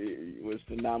was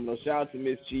phenomenal. Shout out to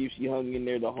Miss Chief. She hung in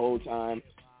there the whole time.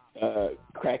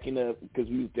 Cracking up because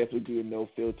we was definitely doing no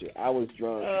filter. I was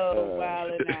drunk.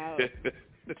 Wilding out.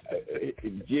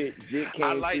 Jit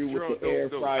came through with the air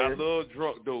fryer. I love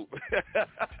drunk dope.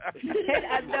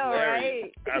 I know,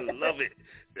 right? I love it.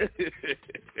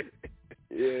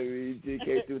 Yeah, I mean, Jit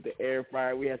came through with the air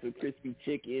fryer. We had some crispy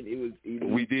chicken. It was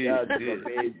we did.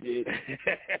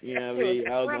 You know what I mean? I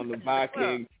was on the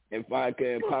vodka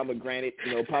and pomegranate.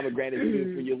 You know, pomegranate is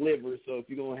good for your liver. So if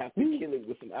you're gonna have to kill it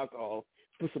with some alcohol,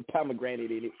 put some pomegranate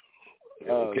in it.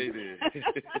 Okay, then.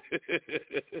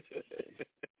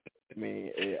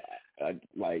 Man,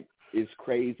 it's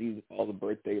crazy, all the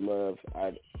birthday love.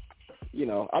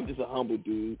 I'm just a humble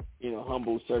dude,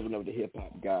 humble servant of the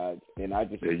hip-hop gods, and I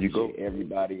just appreciate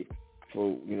everybody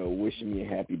for, wishing me a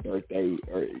happy birthday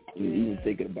or even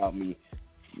thinking about me.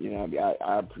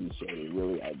 I appreciate it,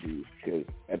 really, I do, because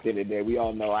at the end of the day, we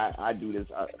all know I do this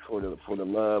for the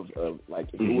love of,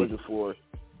 like, if it wasn't for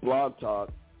Blog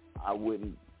Talk, I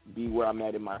wouldn't be where I'm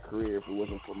at in my career. If it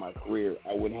wasn't for my career,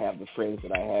 I wouldn't have the friends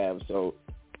that I have. So,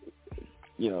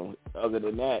 other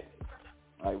than that,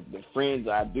 like the friends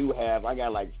I do have, I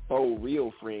got like 4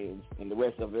 real friends, and the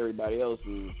rest of everybody else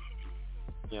is,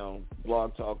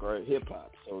 Blog Talk or hip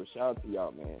hop. So shout out to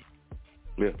y'all, man.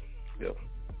 Yeah.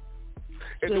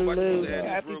 And nobody wants to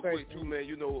add this real quick too, man.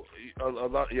 A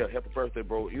lot. Yeah, happy birthday,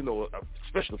 bro.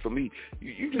 Especially for me,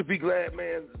 you just be glad,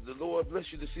 man. The Lord bless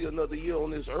you to see another year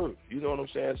on this earth. You know what I'm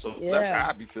saying? So that's how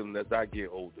I be feeling as I get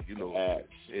older.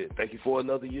 Shit, thank you for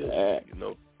another year.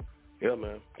 Yeah,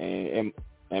 man.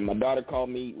 And my daughter called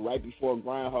me right before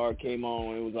Grindhard came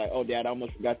on and was like, "Oh, Dad, I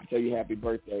almost forgot to tell you happy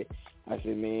birthday." I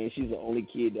said, "Man, she's the only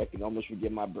kid that can almost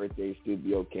forget my birthday and still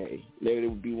be okay. It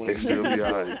would be one of those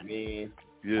days, man.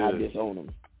 Yeah. I disown them."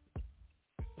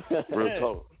 Real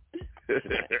talk.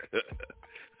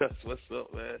 That's what's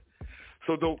up, man.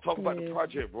 So don't talk about the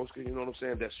project, broski. You know what I'm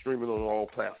saying? That's streaming on all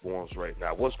platforms right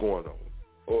now. What's going on?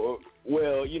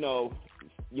 Well,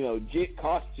 Jit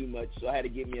cost too much, so I had to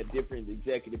get me a different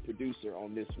executive producer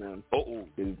on this one.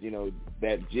 Because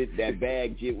that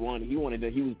bag Jit wanted, he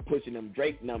was pushing them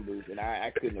Drake numbers, and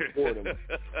I couldn't afford them.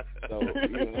 So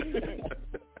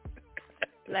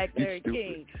Blackberry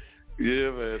King.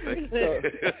 Yeah, man. Thank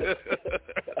you.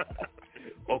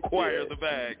 Acquire the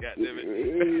bag, goddammit.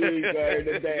 Acquire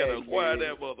the bag. You gotta acquire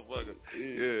that motherfucker.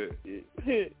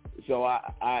 Yeah. So I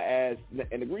asked,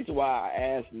 and the reason why I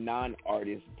asked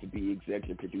non-artists to be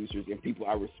executive producers and people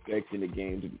I respect in the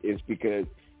game is because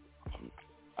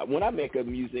when I make up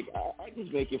music, I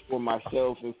just make it for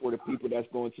myself and for the people that's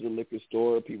going to the liquor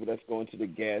store, people that's going to the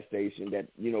gas station that,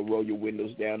 roll your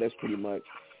windows down. That's pretty much.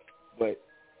 But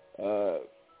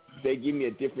they give me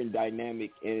a different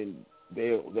dynamic, and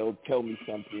they'll tell me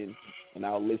something, and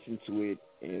I'll listen to it,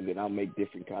 and then I'll make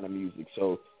different kind of music.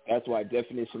 So that's why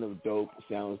definition of dope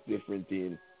sounds different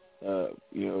than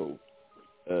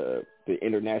the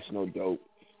international dope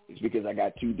is because I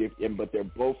got two different, but they're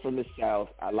both from the South.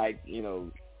 I like, you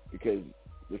know, because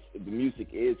the music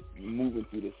is moving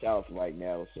through the South right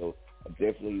now, so I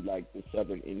definitely like the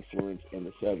Southern influence and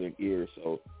the Southern ear.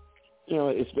 So, you know,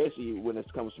 especially when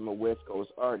it comes from a West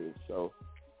Coast artist. So,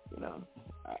 you know,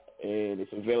 and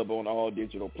it's available on all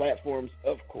digital platforms,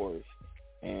 of course.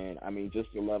 And I mean, just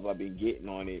the love I've been getting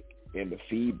on it and the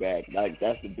feedback, like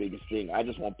that's the biggest thing. I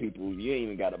just want people, you ain't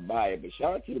even got to buy it, but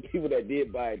shout out to the people that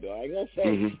did buy it, though. I ain't going to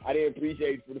say I didn't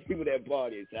appreciate it for the people that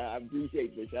bought it. I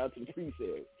appreciate it. Shout out to the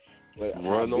pre-sales. But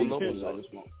run those numbers up. I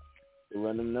just want to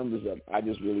run the numbers up. I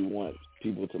just really want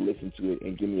people to listen to it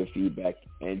and give me a feedback.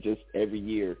 And just every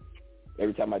year,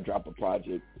 every time I drop a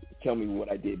project, tell me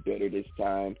what I did better this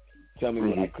time. Tell me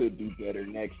what I could do better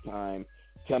next time.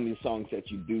 Tell me songs that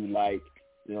you do like.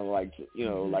 Like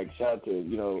shout out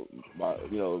to, my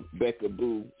Becca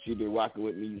Boo. She's been rocking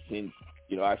with me since,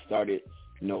 I started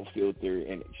No Filter,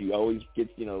 and she always gets,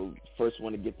 first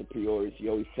one to get the pre-orders. She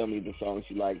always tell me the songs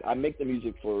she likes. I make the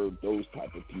music for those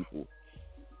type of people.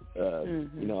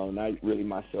 Not really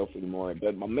myself anymore.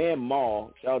 But my man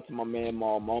Maul, shout out to my man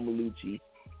Maul Malucci.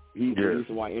 He's the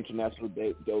reason why International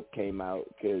Dope came out,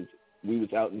 because we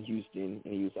was out in Houston,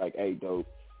 and he was like, "Hey, Dope,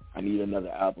 I need another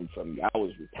album from you." I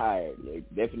was retired. Like,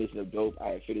 definition of dope, I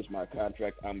had finished my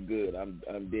contract. I'm good. I'm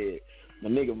dead. My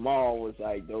nigga Maul was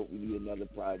like, "Dope, we need another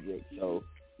project." So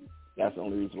that's the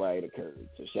only reason why it occurred.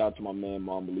 So shout out to my man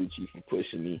Maul Malucci for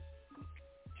pushing me.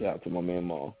 Shout out to my man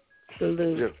Maul.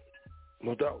 Yeah.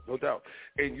 No doubt.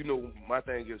 And, my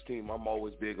thing is, team, I'm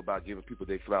always big about giving people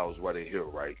their flowers while they're here,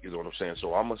 right? You know what I'm saying?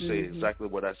 So I'm going to say exactly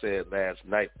what I said last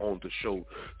night on the show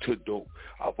to Dope.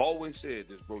 I've always said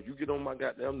this, bro. You get on my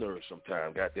goddamn nerves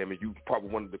sometimes, goddamn it. You probably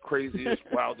one of the craziest,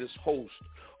 wildest hosts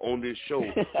on this show.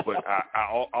 But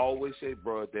I always say,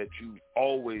 bro, that you've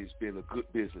always been a good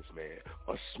businessman,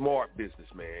 a smart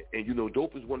businessman. And,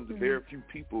 Dope is one of the very few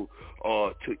people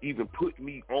to even put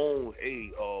me on, hey,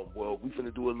 well, we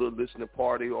finna do a little listening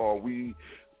party, or we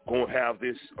gonna have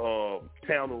this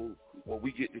panel where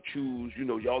we get to choose,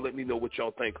 y'all let me know what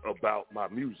y'all think about my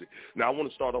music. Now, I want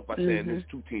to start off by saying this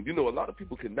to team. A lot of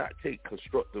people cannot take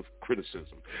constructive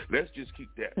criticism. Let's just keep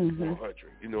that 100.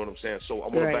 You know what I'm saying? So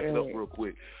I'm going to back it up real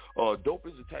quick. Dope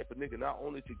is the type of nigga not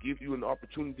only to give you an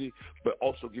opportunity, but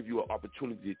also give you an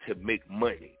opportunity to make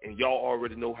money. And y'all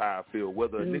already know how I feel.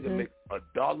 Whether a nigga make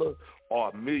 $1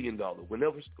 or $1 million,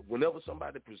 whenever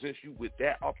somebody presents you with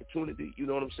that opportunity, you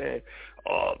know what I'm saying?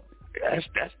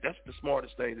 That's the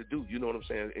smartest thing to do. You know what I'm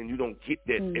saying? And you don't get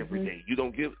that every day. You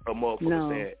don't give a motherfucker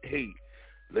saying, "Hey,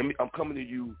 I'm coming to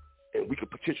you, and we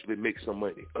could potentially make some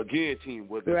money." Again, team,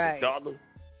 whether it's $1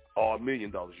 or $1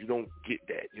 million, you don't get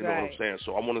that. You know what I'm saying?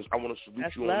 So I want to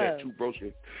salute you on that too, bro.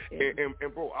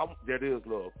 And bro, that is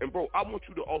love. And bro, I want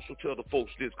you to also tell the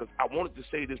folks this, because I wanted to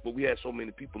say this, but we had so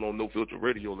many people on No Filter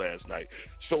Radio last night.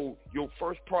 So your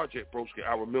first project, broski,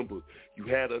 I remember you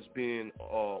had us being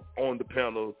on the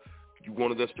panel. You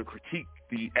wanted us to critique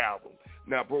the album.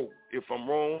 Now, bro, if I'm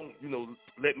wrong,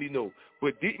 let me know.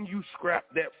 But didn't you scrap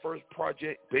that first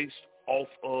project based off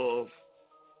of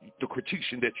the critiques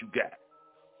that you got?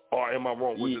 Or am I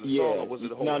wrong? Was it a song or was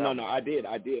it a whole album? No, I did.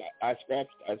 I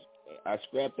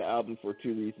scrapped the album for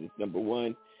two reasons. Number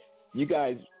one, you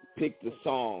guys picked the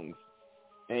songs,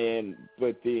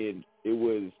 but then it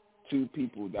was two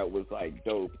people that was like,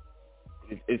 "Dope,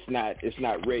 it's not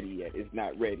ready yet. It's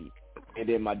not ready." And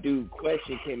then my dude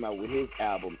Question came out with his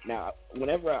album. Now,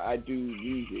 whenever I do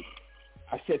music,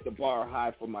 I set the bar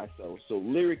high for myself. So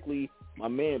lyrically, my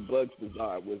man Bugs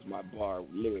Bazaar was my bar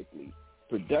lyrically.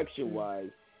 Production-wise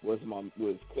was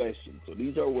Question. So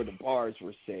these are where the bars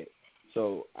were set.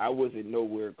 So I wasn't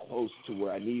nowhere close to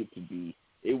where I needed to be.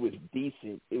 It was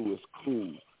decent. It was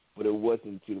cool. But it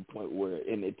wasn't to the point where,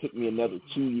 and it took me another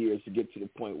 2 years to get to the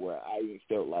point where I even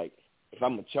felt like if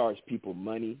I'm going to charge people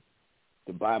money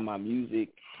to buy my music,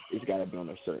 it's got to be on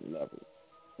a certain level.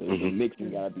 The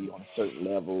mixing got to be on a certain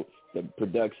level. The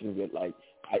production,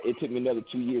 it took me another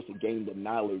 2 years to gain the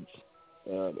knowledge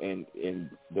and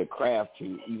the craft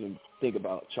to even think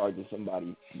about charging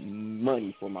somebody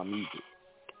money for my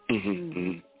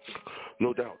music.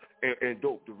 No doubt. And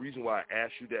Dope, the reason why I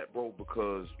asked you that, bro,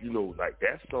 because,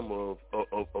 that's some of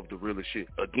the realest shit.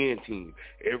 Again, team,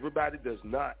 everybody does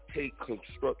not take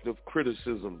constructive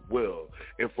criticism well.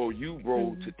 And for you,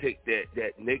 bro, to take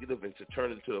that negative and to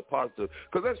turn it into a positive,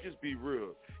 because let's just be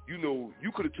real.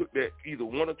 You could have took that either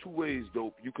one or two ways,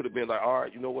 Dope. You could have been like, all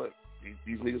right, you know what?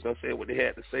 these niggas done said what they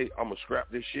had to say. I'm going to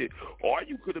scrap this shit. Or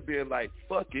you could have been like,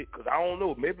 fuck it, because I don't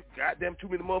know. Maybe goddamn too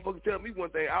many motherfuckers tell me one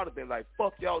thing. I would have been like,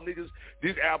 fuck y'all niggas.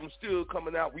 This album's still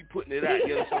coming out. We putting it out.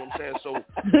 You know what I'm saying? So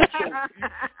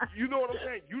you know what I'm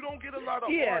saying? You don't get a lot of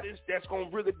artists that's going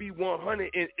to really be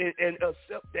 100 and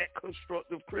accept that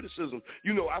constructive criticism.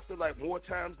 You know, I feel like more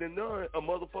times than none, a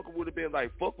motherfucker would have been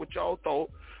like, fuck what y'all thought.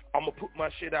 I'm going to put my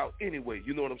shit out anyway.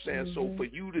 You know what I'm saying? Mm-hmm. So for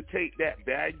you to take that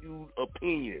valued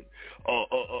opinion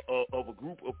of a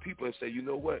group of people and say, you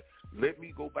know what, let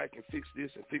me go back and fix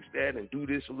this and fix that and do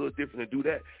this a little different and do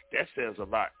that says a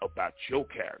lot about your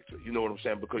character. You know what I'm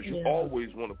saying? Because you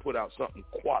always want to put out something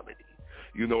quality.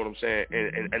 You know what I'm saying?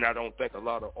 And I don't think a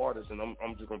lot of artists, and I'm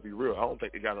just going to be real, I don't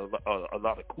think they got a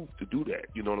lot of coup to do that.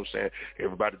 You know what I'm saying?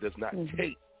 Everybody does not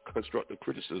take constructive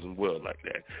criticism well like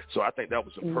that. So I think that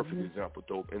was a perfect example,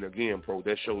 Dope. And again, bro,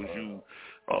 that shows you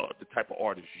the type of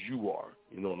artist you are.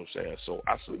 You know what I'm saying? So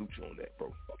I salute you on that,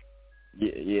 bro.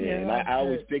 Yeah. And I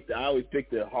always pick the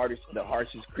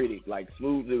harshest critic. Like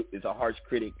Smooth is a harsh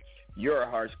critic. You're a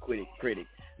harsh critic.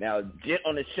 Now, Jit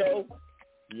on the show,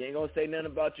 he ain't gonna say nothing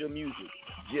about your music.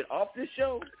 Jit off the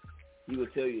show, he will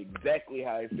tell you exactly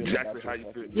how he feels. Exactly how you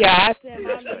feel. Yeah, I said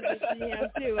my music to him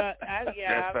too. I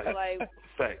was like,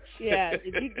 thanks. Yeah,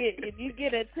 if you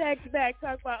get a text back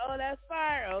talk about, oh, that's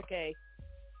fire, okay.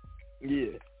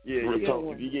 Yeah.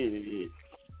 If you get it,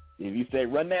 if you say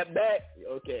run that back,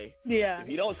 okay. Yeah. If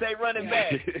you don't say run it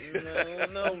back,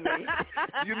 no, man.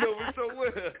 You know me so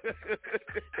well.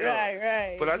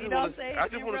 Right. But I just want to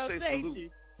say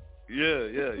salute.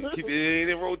 Yeah. Keep it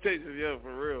in rotation,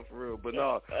 for real. But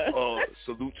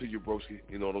salute to you, broski.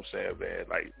 You know what I'm saying, man?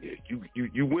 Like,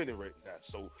 you winning right now.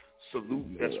 So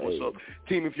salute. That's what's up.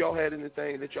 Team, if y'all had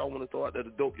anything that y'all want to throw out that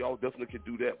are dope, y'all definitely could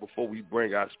do that before we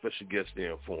bring our special guest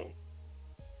in for them.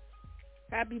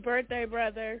 Happy birthday,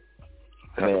 brother.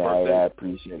 Happy birthday. I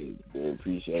appreciate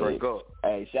it. Drink up.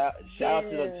 Hey, shout out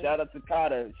to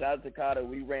Carter. Shout out to Carter.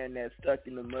 We ran that Stuck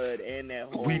in the Mud and that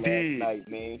whole last night,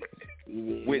 man.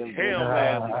 With him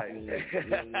last night.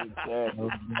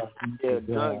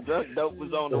 Drunk Dope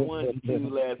was on the 1 and 2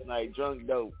 last night. Drunk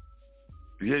Dope.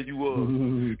 Yeah, you was.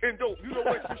 And Dope, you know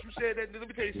what? Since you said that, let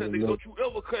me tell you something. Don't you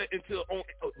ever cut into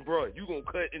bro? You gonna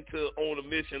cut into On a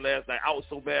Mission last night? I was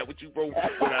so bad with you, bro.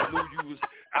 When I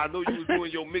knew you was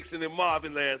doing your mixing and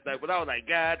mobbing last night. But I was like,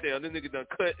 God damn, this nigga done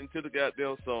cut into the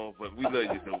goddamn song. But we love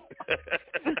you, Dope.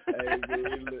 Hey,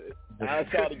 man, look, I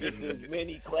tried to get as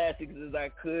many classics as I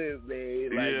could,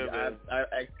 man.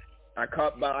 Like I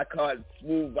caught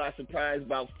Smooth by surprise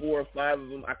about 4 or 5 of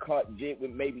them. I caught Jit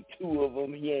with maybe 2 of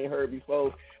them he ain't heard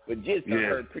before. But Jit's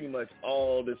heard pretty much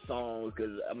all the songs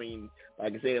because, I mean,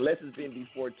 like I said, unless it's been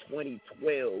before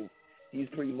 2012, he's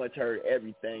pretty much heard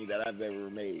everything that I've ever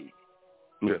made.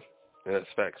 Yeah, that's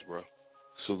facts, bro.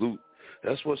 Salute.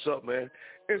 That's what's up, man.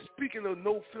 And speaking of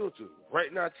no filter,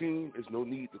 right now, team, there's no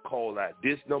need to call out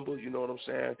this number. You know what I'm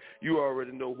saying? You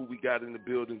already know who we got in the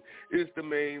building. It's the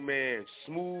main man,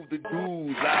 Smooth the Dude,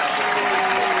 live.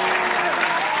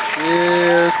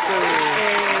 Yes,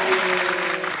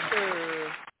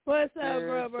 sir. What's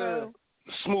up, bro?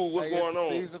 Smooth, what's going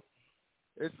on?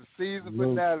 It's the season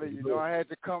finale. You know, I had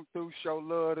to come through, show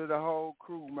love to the whole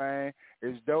crew, man.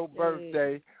 It's Dope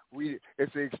birthday.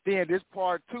 It's extended. It's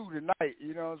part 2 tonight.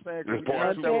 You know what I'm saying? It's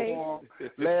part 2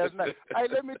 last night. Hey,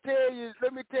 let me tell you,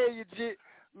 Jit,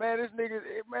 man, this nigga,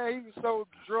 man, he was so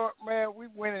drunk, man. We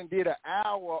went and did an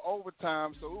hour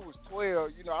overtime, so it was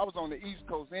 12. You know, I was on the East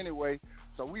Coast anyway,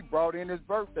 so we brought in his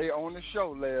birthday on the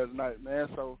show last night, man.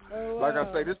 So, like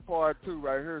I say, this part 2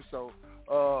 right here. So,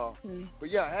 but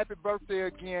yeah, happy birthday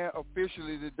again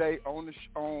officially today on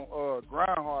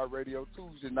Grindhard Radio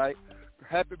Tuesday night.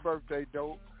 Happy birthday,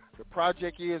 Dope. The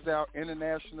project is out,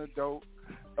 International Dope.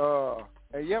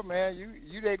 And yeah, man,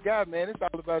 you that guy, man. It's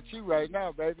all about you right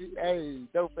now, baby. Hey,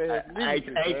 dope ass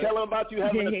music. Hey, tell them about you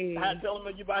having tell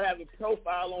them you about having a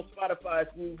profile on Spotify.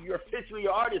 You're officially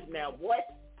an artist now.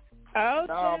 What? Oh,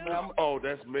 no, man,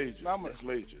 that's major. That's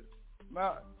major.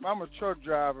 I'm a truck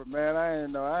driver, man. I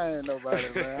ain't nobody,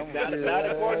 man. Not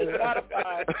according to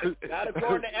Spotify. Not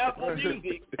according to Apple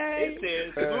Music. It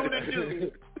says Smooth the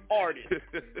Dude, artist.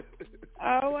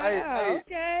 Oh wow.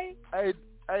 Okay.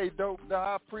 Hey, Dope.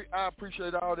 Now I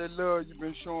appreciate all that love you've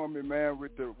been showing me, man.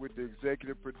 With the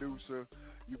executive producer,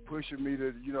 you pushing me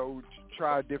to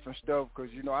try different stuff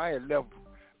because I had left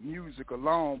music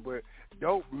alone, but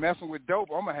Dope, messing with Dope,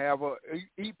 I'm gonna have a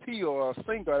EP or a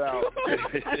single out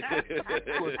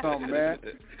or something, man.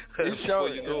 He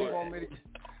showed you want me to,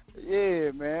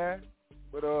 yeah, man.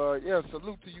 But yeah,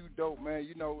 salute to you, Dope,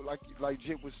 man. Like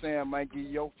Jit was saying, might give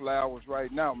your flowers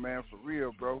right now, man, for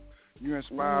real, bro. You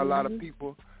inspire a lot of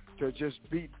people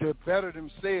to better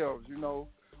themselves, you know,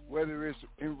 whether it's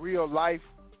in real life.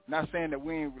 Not saying that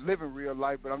we ain't living real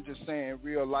life, but I'm just saying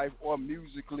real life or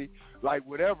musically, like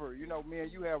whatever. You know, me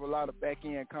and you have a lot of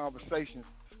back-end conversations.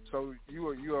 So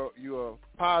you're a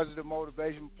positive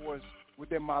motivation force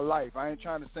within my life. I ain't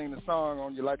trying to sing the song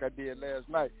on you like I did last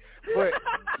night, but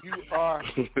you are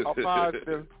a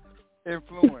positive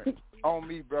influence on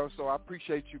me, bro. So I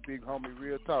appreciate you, big homie.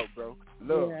 Real talk, bro.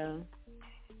 Love.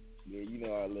 Yeah, you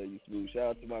know I love you, Smooth. Shout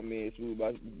out to my man, Smooth.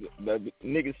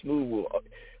 Nigga Smooth will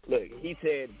look. He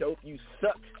said, "Dope, you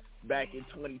sucked back in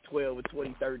 2012 and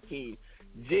 2013."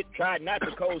 Jit tried not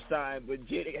to co-sign, but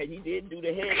Jit, he did do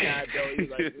the head nod though. He's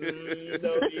like,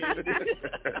 no,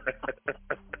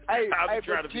 Hey,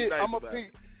 but Jit, I'm gonna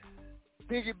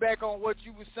piggyback on what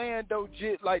you were saying though,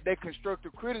 Jit. Like that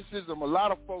constructive criticism, a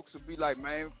lot of folks will be like,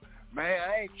 man,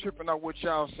 I ain't tripping on what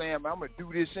y'all saying, man. I'm going to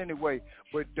do this anyway.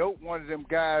 But Dope, one of them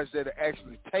guys that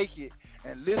actually take it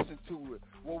and listen to it,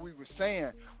 what we were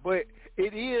saying. But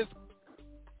it is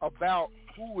about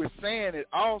who is saying it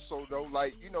also, though.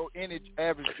 Like, you know, any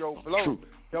average Joe Blow,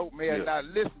 Dope may have not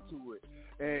listened to it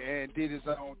and did his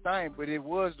own thing. But it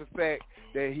was the fact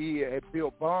that he had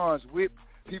built bonds with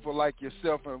people like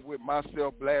yourself and with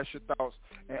myself, Blast Your Thoughts,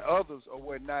 and others or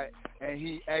whatnot. And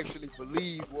he actually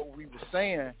believed what we were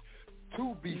saying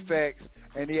to be facts,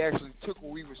 and he actually took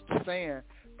what we was saying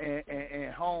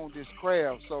and honed his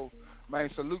craft. So, man,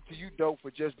 salute to you, Dope,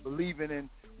 for just believing in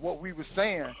what we were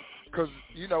saying, because,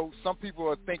 you know, some people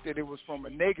will think that it was from a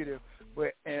negative,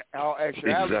 but in our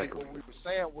actuality, what we were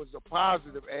saying was a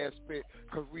positive aspect,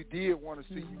 because we did want to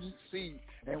see you succeed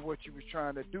in what you was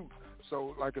trying to do.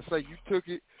 So, like I say, you took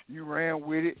it, you ran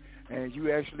with it, and you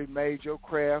actually made your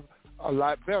craft a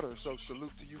lot better. So,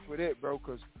 salute to you for that, bro,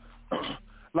 because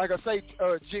like I say,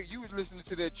 Jig, you was listening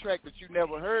to that track that you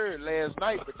never heard last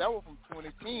night, but that was from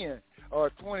 2010 or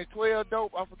 2012,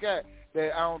 Dope. I forgot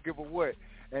that. I don't give a what.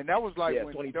 And that was like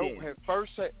when Dope had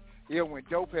when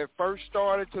Dope had first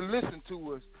started to listen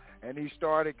to us, and he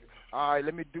started, all right,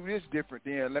 let me do this different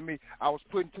then. I was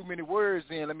putting too many words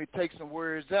in. Let me take some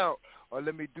words out, or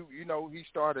let me do, you know, he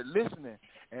started listening,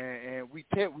 and we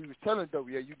was telling Dope,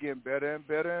 yeah, you getting better and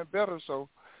better and better. So,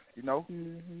 you know.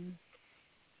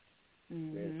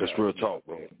 That's real talk,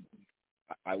 bro.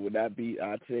 I would not be,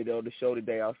 I said it on the show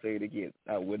today, I'll say it again.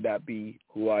 I would not be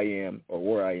who I am or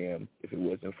where I am if it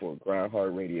wasn't for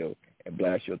Grindhard Radio and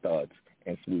Blast Your Thoughts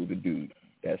and Smooth the Dude.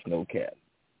 That's no cap.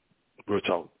 Real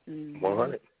talk.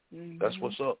 100. That's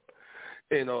what's up.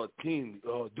 And team,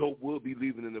 Dope will be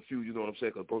leaving in a few, you know what I'm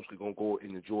saying, because Broski going to go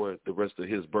and enjoy the rest of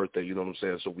his birthday, you know what I'm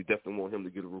saying, so we definitely want him to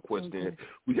get a request in.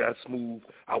 We got Smooth.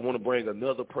 I want to bring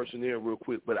another person in real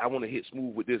quick, but I want to hit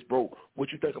Smooth with this, bro.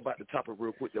 What you think about the topic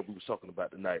real quick that we was talking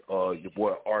about tonight? Your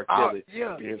boy R. Kelly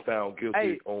being found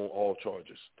guilty on all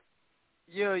charges.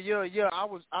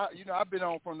 I've been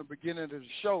on from the beginning of the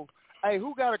show. Hey,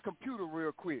 who got a computer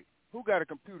real quick? Who got a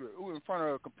computer? Who in front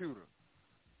of a computer?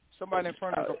 Somebody in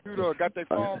front of the computer or got their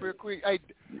phone real quick. Hey,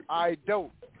 all right,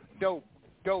 dope.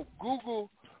 Google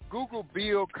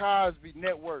Bill Cosby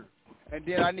Network, and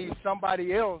then I need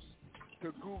somebody else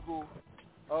to Google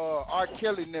R.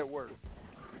 Kelly Network.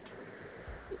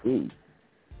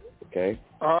 Okay.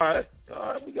 All right,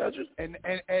 we got you. And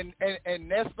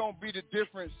that's gonna be the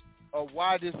difference of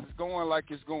why this is going like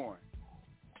it's going.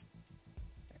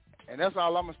 And that's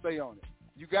all I'm gonna say on it.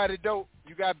 You got it, Dope.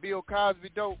 You got Bill Cosby,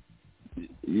 Dope.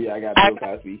 Yeah, I got Bill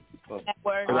Cosby.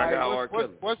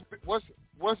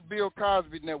 What's Bill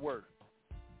Cosby net worth?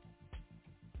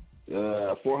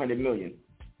 $400 million.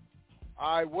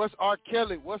 All right, what's R.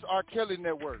 Kelly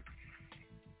net worth?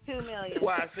 $2 million.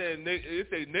 Why I said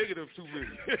it's a negative $2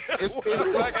 million. It's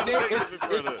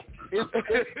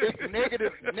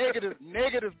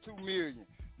negative $2 million.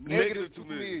 Negative $2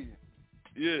 million.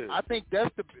 Yeah, I think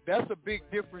that's a big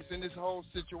difference in this whole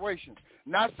situation.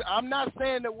 I'm not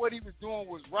saying that what he was doing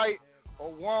was right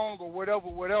or wrong or whatever,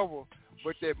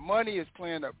 but that money is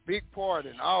playing a big part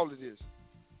in all of this.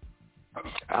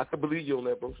 I can believe you on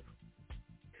that, bro.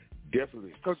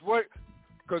 Definitely. Because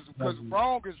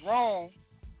wrong is wrong,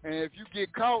 and if you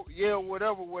get caught,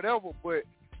 whatever. But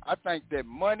I think that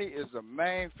money is a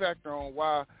main factor on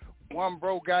why one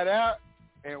bro got out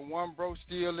and one bro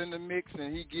still in the mix,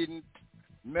 and he getting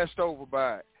messed over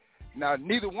by it. Now,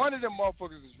 neither one of them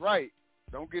motherfuckers is right.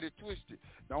 Don't get it twisted.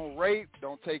 Don't rape.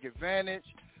 Don't take advantage.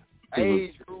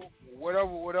 Age group,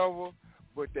 whatever.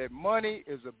 But that money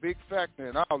is a big factor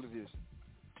in all of this.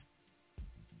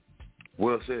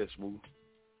 Well said, Smooth.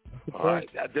 All right,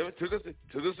 goddamn it, took us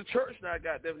to church now.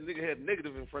 Goddamn it, nigga had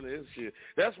negative in front of his shit.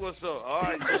 That's what's up. All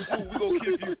right, we gonna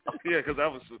keep you. Yeah, because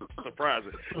that was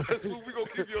surprising. We gonna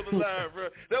keep you on the line, bro.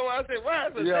 That's why I said, why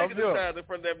is there negative signs in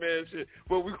front of that man's shit?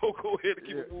 But we gonna go ahead and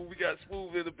keep it moving. We got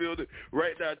Smooth in the building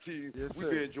right now, team. We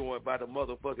been joined by the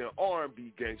motherfucking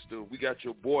R&B gangster. We got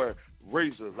your boy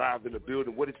Razor live in the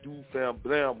building. What it do, fam?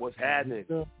 Blam, what's happening?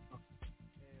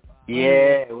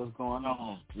 Yeah, what's going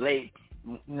on? Late.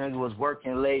 Nigga was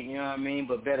working late, you know what I mean?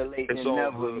 But better late than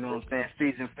never, good, you know what I'm saying?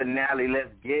 Season finale, let's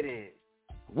get it.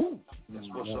 Woo! That's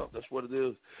what's up. That's what it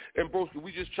is. And, broski,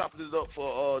 we just chopped it up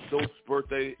for Dope's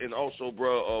birthday. And also,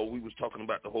 bro, we was talking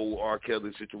about the whole R.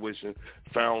 Kelly situation.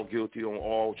 Found guilty on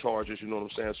all charges, you know what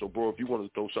I'm saying? So, bro, if you wanted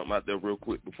to throw something out there real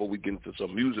quick before we get into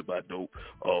some music by Dope,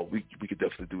 we could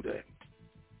definitely do that.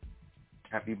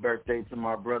 Happy birthday to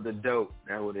my brother Dope.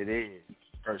 That's what it is.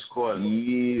 First quarter.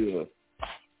 Yeah.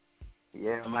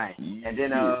 Yeah, man. And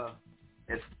then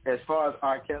as far as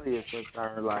R. Kelly is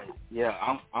concerned, like,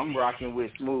 yeah, I'm rocking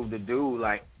with Smooth the dude.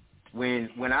 Like, when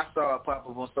I saw it pop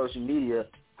up on social media,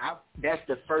 that's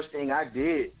the first thing I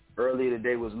did earlier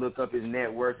today was look up his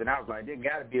net worth, and I was like, there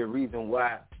got to be a reason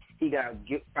why he got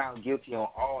found guilty on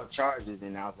all charges.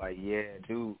 And I was like, yeah,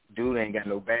 dude ain't got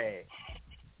no bag.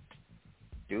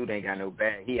 Dude ain't got no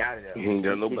bag. He out of there. He ain't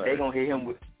got no bag. They gonna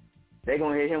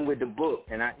hit him with the book,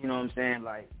 and you know what I'm saying,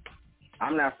 like.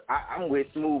 I'm with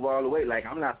Smooth all the way. Like,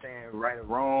 I'm not saying right or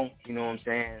wrong. You know what I'm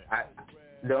saying?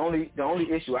 The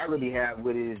only issue I really have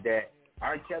with it is that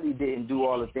R. Kelly didn't do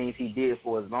all the things he did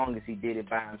for as long as he did it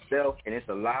by himself, and it's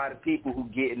a lot of people who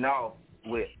getting off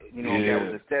with, you know,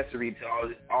 that was accessory to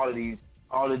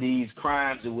all of these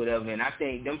crimes or whatever. And I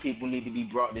think them people need to be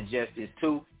brought to justice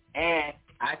too. And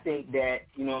I think that,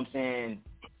 you know what I'm saying,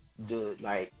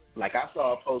 Like I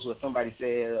saw a post where somebody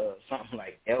said something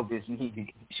like Elvis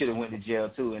should have went to jail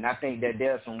too, and I think that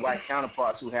there are some white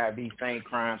counterparts who have these same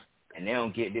crimes and they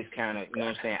don't get this kind of, you know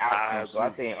what I'm saying, outcome. So I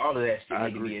think all of that shit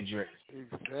need to be addressed.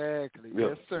 Exactly. Yep.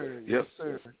 Yes, sir. Yep. Yes,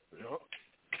 sir. Yep.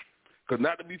 Cause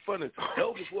not to be funny,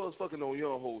 Elvis was fucking on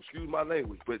young hoes. Excuse my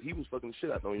language, but he was fucking the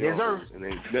shit out on young hoes, and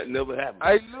nothing never happened.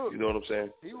 Hey, look, you know what I'm saying?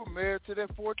 He was married to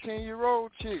that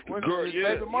 14-year-old chick. Girl, his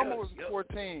baby mama was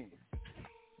 14.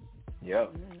 Yeah.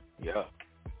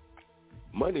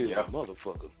 Money is a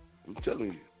motherfucker. I'm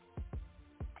telling you.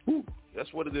 Woo,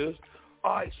 that's what it is.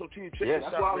 All right, so team, check this out. Yeah,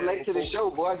 that's why I'm late to the show,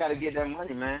 boy. I got to get that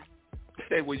money, man.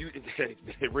 Hey, well,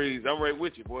 Reeves, I'm right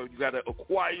with you, boy. You got to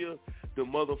acquire the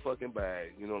motherfucking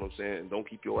bag. You know what I'm saying? Don't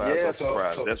keep your eyes on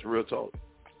surprise. That's real talk.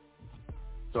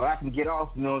 So I can get off,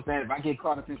 you know what I'm saying? If I get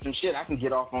caught up in some shit, I can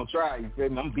get off on trial. You feel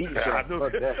me? I'm beating trial.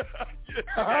 Fuck that.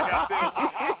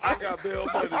 I got bail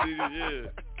money, nigga, yeah.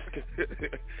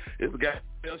 It's a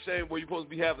goddamn shame where you're supposed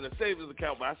to be having a savings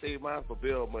account, but I save mine for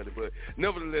bail money. But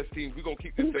nevertheless, team, we're going to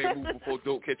keep this thing moving before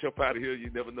Dope catch up out of here. You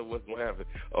never know what's going to happen.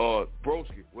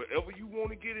 Broski, whatever you want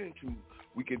to get into,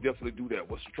 we can definitely do that.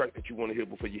 What's the track that you want to hear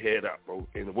before you head out, bro?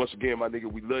 And once again, my nigga,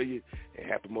 we love you, and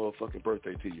happy motherfucking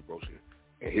birthday to you, Broski.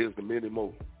 And here's the many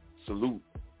more. Salute.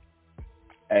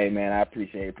 Hey, man, I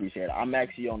appreciate it. I'm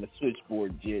actually on the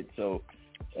switchboard, Jit, so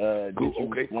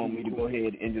want me to go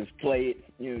ahead and just play it?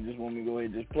 You know, just want me to go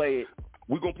ahead and just play it?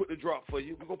 We're going to put the drop for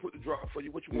you. What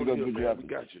you want to hear, man? We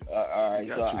got you. All right,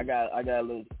 so I got a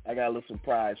little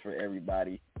surprise for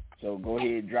everybody. So go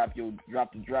ahead, drop the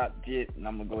drop, Jit, and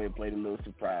I'm going to go ahead and play the little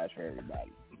surprise for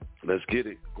everybody. Let's get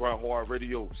it. Grindhard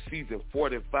Radio Season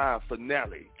 45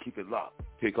 finale. Keep it locked.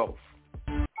 Take off.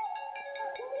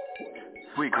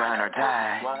 We grind or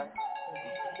die. What?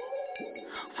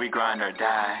 We grind or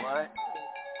die. What?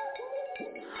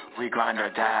 We grind or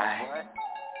die. What?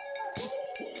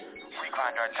 We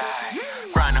grind or die.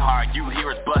 Grinding hard, you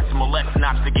hear us bustin', molesting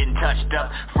ops to getting touched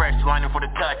up. Fresh lining for the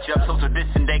touch up, social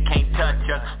distance they can't touch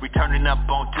us. We turning up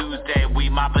on Tuesday, we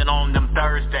mopping on them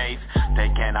Thursdays. They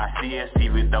cannot see us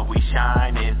even though we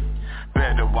shining.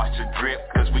 Better watch the drip,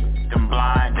 cause we them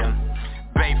blind them.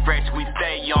 Bay fresh, we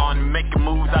stay on, making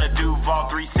moves out of Duval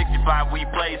 365, we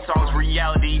play songs,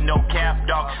 reality, no cap,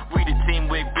 dog. We the team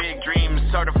with big dreams,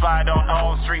 certified on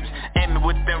all streams, aiming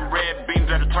with them red beams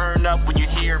that'll turn up when you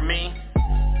hear me.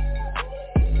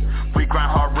 We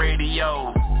grind hard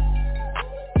radio.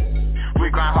 We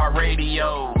grind hard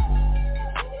radio.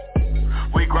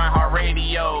 We grind hard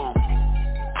radio.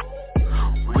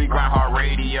 We grind hard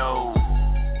radio.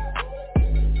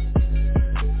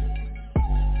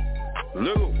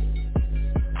 Lou.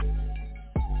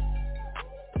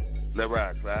 Let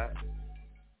ride, Clyde.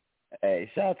 Hey,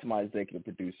 shout out to my executive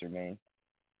producer, man.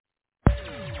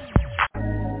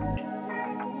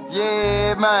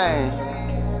 Yeah,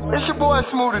 man. It's your boy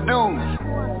Smooth the Dude.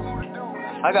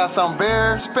 I got something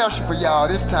very special for y'all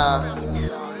this time.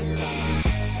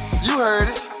 You heard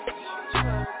it.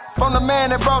 From the man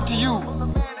that brought to you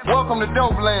Welcome to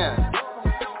Dope Land.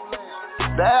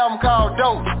 The album called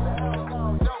Dope.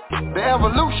 The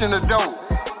evolution of dope.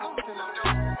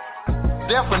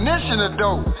 Definition of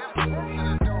dope.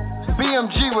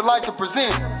 BMG would like to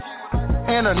present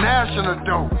International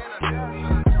Dope.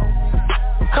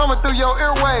 Coming through your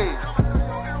airwaves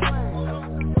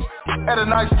at a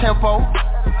nice tempo.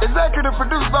 Executive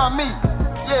produced by me.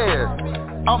 Yeah,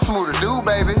 I'm smooth to do,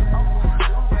 baby.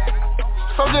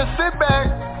 So just sit back,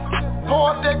 pour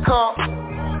up that cup,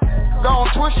 go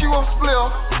and twist you a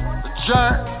spliff, a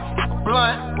joint, a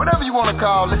blunt, whatever you want to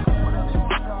call it.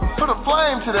 Put a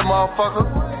flame to that motherfucker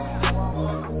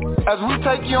as we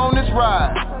take you on this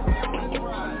ride.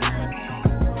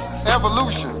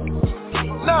 Evolution.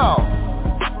 No.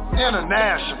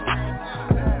 International.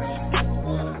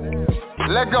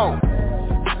 Let go.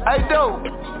 Hey, Dope.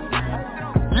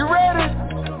 You ready?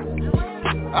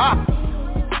 Ah.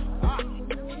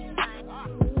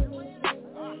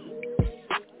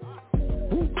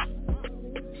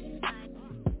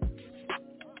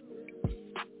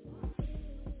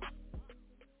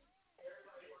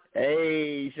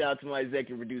 Hey, shout out to my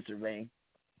executive producer, man.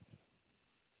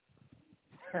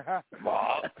 I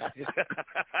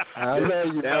love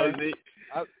you, that man. Was it.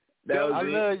 I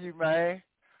love you, man.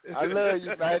 I love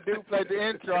you, man. Dude played the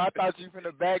intro. I thought you from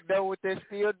the back door with that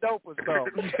still dope or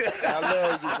something. I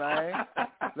love you, man.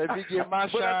 Let me get my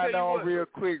shine on real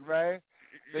quick, man.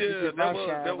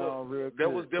 That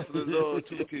was definitely love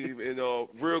to the team. And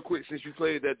real quick, since you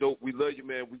played that dope, we love you,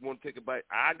 man. We want to take it back.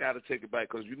 I got to take it back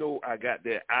because you know I got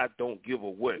that I don't give a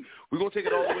what. We're going to take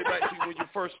it all the way back to when you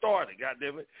first started,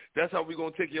 goddammit. That's how we're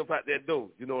going to take you up out that door.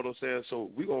 You know what I'm saying? So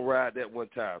we're going to ride that one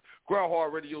time.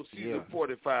 Grindhard Radio Season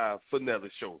 45 finale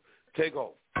show. Take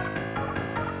off.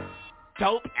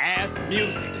 Dope ass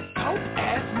music. Dope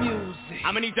ass music.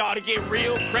 I'm going to need y'all to get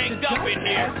real cranked up in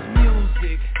here. Dope ass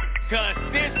music. Cause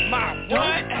this my what?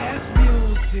 Ass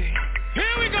music.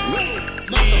 Here we go.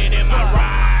 Lean in my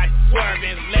ride,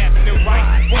 swerving left and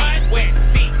right. What? Wet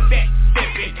seat set,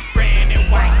 sipping, brand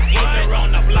and white. Either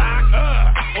on the block,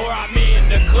 or I'm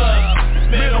in the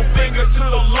club. Middle finger to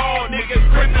the law, niggas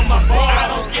gripping my ball. I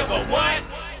don't give a what.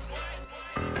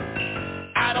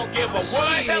 I don't give a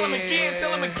what. Tell him again,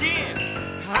 tell him again.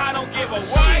 I don't give a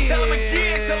what. Tell him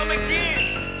again, tell him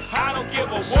again. I don't give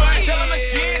a what. Tell him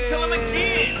again, tell him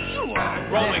again.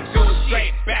 Rolling through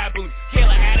straight baboons,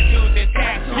 killer attitudes and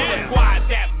tattoos. A squad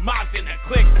that mobs in the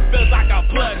clique, feels like a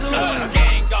blood shoot.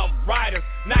 Gang of riders,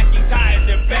 Nike tires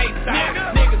and Bayside.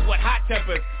 Niggas with hot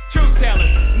tempers, truth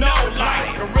tellers, no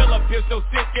light. Gorilla pistol,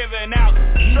 stick giving out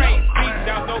straight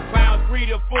beats. Out those clowns,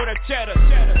 greedy for the cheddar.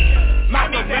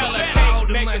 Mozzarella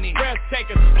cake, make the breath take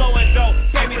a slow and dope.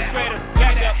 Take me straight up,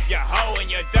 catch up your hoe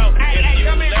and your dope. If you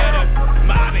let us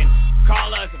mobbing,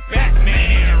 call us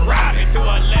Batman and Robin.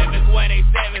 211s when they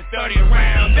 730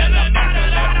 rounds. And the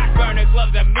matter burner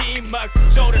gloves and mean mugs,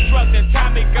 shoulder shrugs and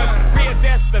Tommy guns.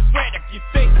 Reassess the threat if you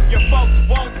think your folks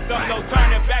won't stop. No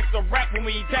turning back to rap when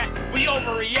we attack. We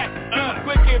overreact.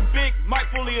 Quick and big, mic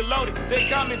fully loaded.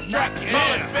 They come in strapped.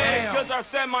 Mullet fed, cause our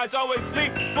semis always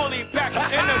sleep fully packed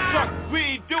in the truck.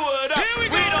 We do it up.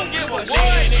 We don't give a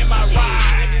what. In my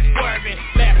ride, swerving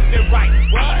left and right.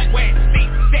 What? Wet seat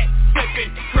set,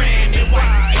 sipping, grand and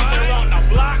white. Either on the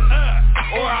block,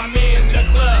 or I'm in the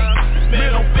club.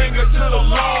 Middle finger to the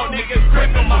law, niggas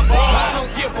gripping my ball. I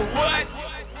don't give a what.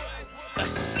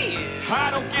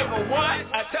 I don't give a what.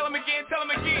 Tell him again, tell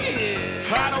him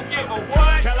again. I don't give a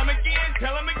what. Tell him again,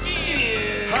 tell him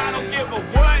again. I don't give a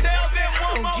what. Tell them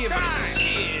one more time.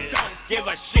 Don't give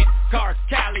a shit. Cars,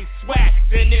 Cali, swag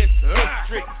in this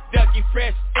district. Dougie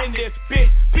Fresh in this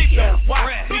bitch. People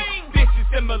watch these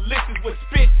bitches and malicious with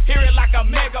spit. Hear it like a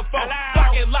megaphone.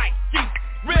 Talking like geese.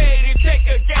 Ready to take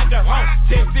a gander home.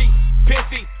 Tipsy,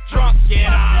 pissy, drunk,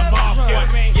 yeah, I'm off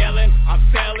yelling, I'm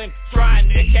selling, trying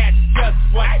to catch just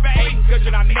what hating, cause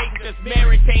you're not making, just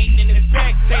meditating and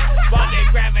spectating. While they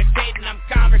gravitating, I'm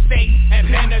conversating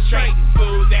and penetrating.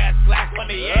 Smooth ass slack on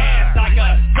the ass like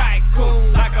a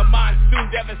tycoon, like a monsoon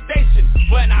devastation.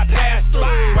 When I pass through,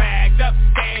 swagged up,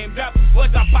 gamed up, with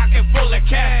a pocket full of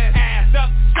cash. Ass up,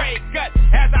 straight gut,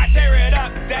 as I tear it up.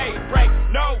 Daybreak,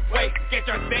 no wait, get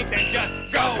your things and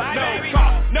just go. No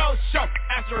call, no show,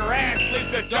 after ass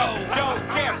leaves the door. Don't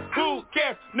care, who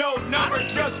cares, no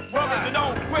numbers, just rubbers and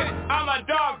don't quit. I'm a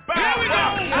dog, bow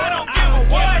wow, I don't give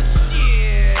a what.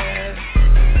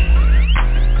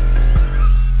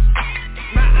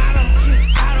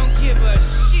 I don't give a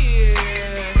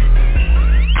shit.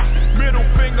 Middle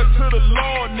finger to the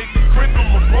law, niggas grip on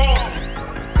my ball.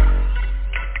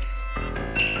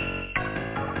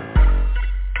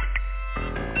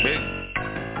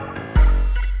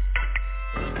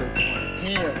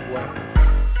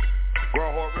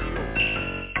 Grindhard Radio.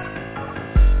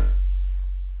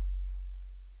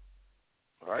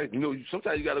 All right, you know,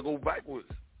 sometimes you got to go backwards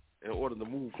in order to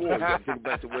move forward. You got to take it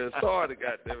back to where it started,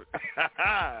 goddammit.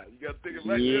 You got to take it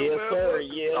back to where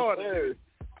it started.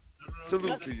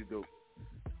 Salute to you, though.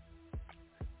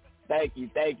 Thank you.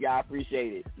 I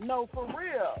appreciate it. No, for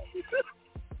real.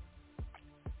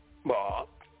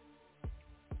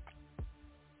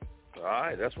 All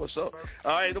right, that's what's up.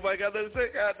 All right, nobody got nothing to say?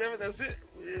 God damn it, that's it.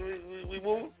 We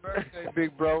move. Birthday,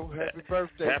 big bro. Happy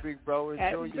birthday, big bro.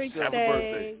 Enjoy yourself. Happy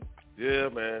birthday. Yeah,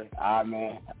 man. All right,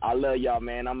 man. I love y'all,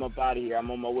 man. I'm up out of here.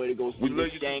 I'm on my way to go see the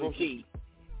Shang-Chi.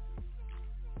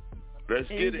 Let's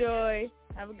get it. Enjoy.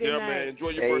 Have a good night. Yeah, man. Enjoy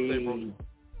your birthday, bro.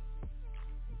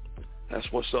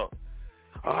 That's what's up.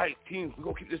 All right, team, we're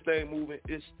going to keep this thing moving.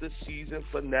 It's the season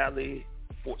finale,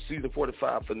 season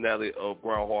 45 finale of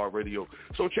Grindhard Radio.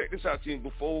 So check this out, team.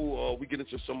 Before we get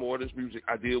into some more of this music,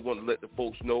 I did want to let the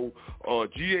folks know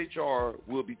GHR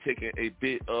will be taking a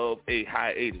bit of a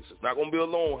hiatus. It's not going to be a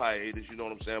long hiatus, you know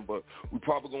what I'm saying, but we're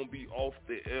probably going to be off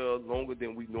the air longer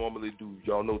than we normally do.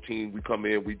 Y'all know, team, we come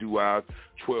in, we do our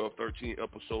 12, 13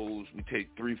 episodes. We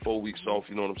take 3-4 weeks off,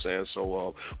 you know what I'm saying?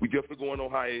 So we definitely going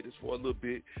on hiatus for a little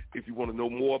bit. If you want to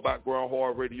know more about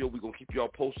Grindhard Radio, we're going to keep y'all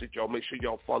posted. Y'all make sure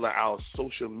y'all follow our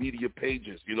social media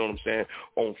pages, you know what I'm saying,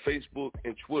 on Facebook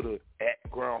and Twitter at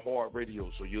Grindhard Radio,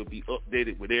 so you'll be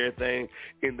updated with everything.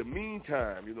 In the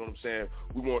meantime, you know what I'm saying,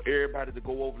 we want everybody to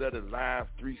go over there to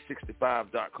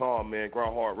live365.com, man.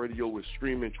 Grindhard Radio is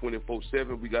streaming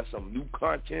 24/7. We got some new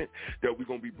content that we're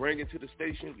going to be bringing to the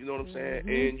station, you know what I'm saying,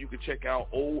 and you can check out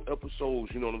old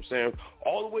episodes, you know what I'm saying,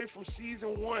 all the way from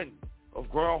season 1 of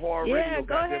Grindhard Radio.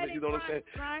 Go ahead, you know what I'm saying?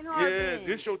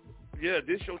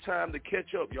 This your time to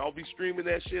catch up. Y'all be streaming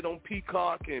that shit on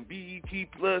Peacock and BET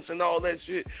Plus and all that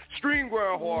shit. Stream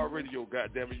Grindhard Radio,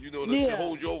 goddammit. You know, to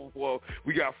hold you over for.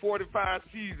 We got 45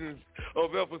 seasons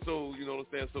of episodes, you know what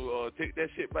I'm saying? So take that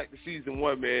shit back to season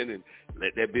 1, man, and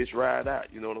let that bitch ride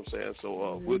out, you know what I'm saying?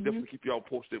 So we'll definitely keep y'all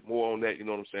posted more on that, you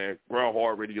know what I'm saying?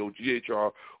 Grindhard Radio,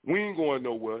 GHR. We ain't going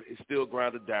nowhere. It's still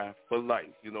grind or die for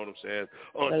life, you know what I'm saying?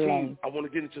 Team, I want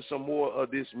to get into some more of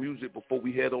this music before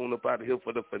we head on up out of here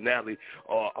for the finale.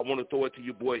 I want to throw it to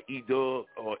your boy E-Dub.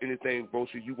 Anything, bro,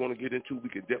 so you want to get into, we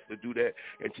can definitely do that.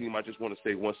 And, team, I just want to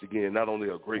say once again, not only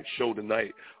a great show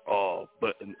tonight,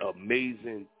 but an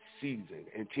amazing season.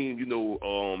 And, team, you know,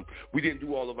 we didn't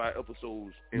do all of our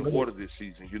episodes in order this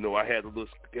season. You know, I had a little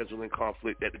scheduling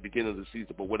conflict at the beginning of the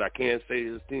season. But what I can say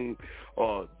is, team,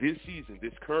 this season,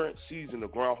 this current season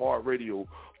of Grindhard Radio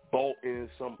brought in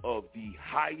some of the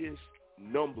highest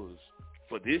numbers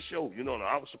for this show. You know,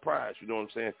 I was surprised, you know what I'm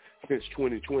saying, since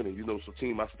 2020, you know. So,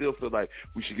 team, I still feel like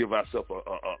we should give ourselves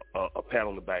a pat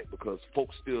on the back because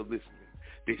folks still listening.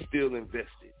 They still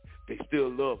invested. They still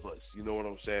love us, you know what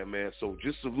I'm saying, man. So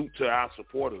just salute to our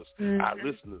supporters, our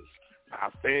listeners,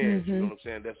 our fans, you know what I'm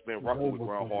saying, that's been rocking with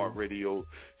Grindhard Radio.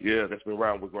 Yeah, that's been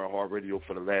riding with Grindhard Radio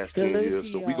for the last 10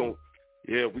 years. So we're going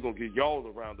to give y'all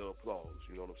a round of applause,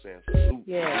 you know what I'm saying. Salute.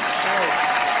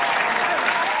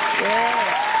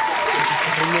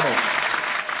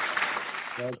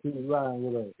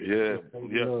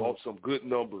 Off some good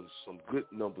numbers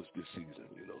this season,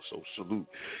 you know, so salute.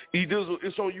 E-Dizzle,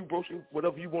 it's on you, bro.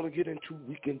 Whatever you want to get into,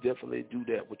 we can definitely do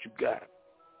that. What you got?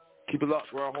 Keep it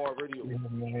locked, Grindhard Radio. Yeah,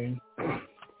 man.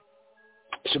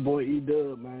 It's your boy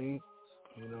E-Dub, man.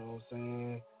 You know what I'm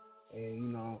saying? And, you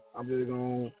know, I'm really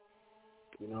going to,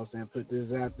 you know what I'm saying, put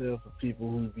this out there for people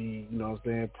who be, you know what I'm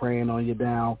saying, praying on your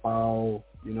downfall.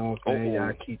 You know what I'm saying?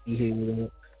 Y'all keep your head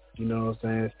up. You know what I'm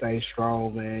saying? Stay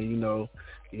strong, man. You know,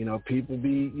 people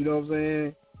be, you know what I'm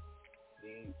saying?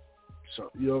 So,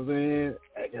 you know what I'm saying?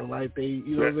 Acting like they,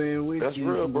 you know what I'm saying, with that's you.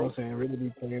 Real, you know bro. what I'm saying? Really be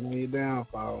praying on your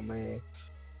downfall, man.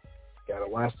 Gotta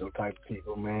watch those type of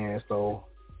people, man. So,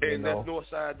 and that's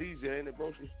Northside DJ, ain't it,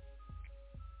 bro?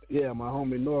 Yeah, my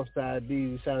homie Northside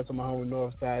DJ. Shout out to my homie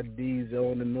Northside DJ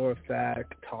on the Northside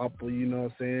Topper, you know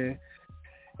what I'm saying?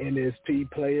 NSP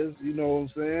players, you know what I'm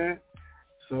saying?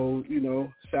 So, you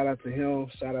know, shout out to him.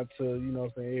 Shout out to, you know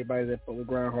what I'm saying, everybody that put with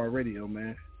Grindhard Radio,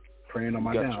 man. Praying on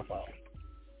my downfall.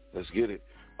 Let's get it.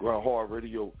 Grindhard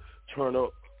Radio, turn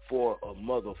up for a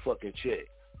motherfucking check.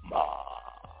 Ma.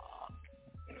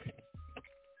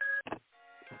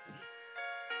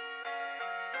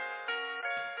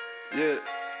 Yeah.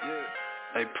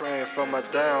 They praying for my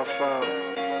downfall.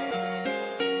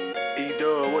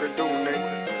 E-Dub, what it do,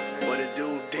 nigga? What it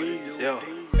do, D? Yo.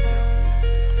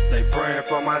 They praying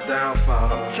for my downfall.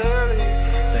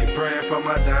 They praying for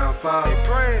my downfall. They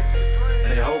praying.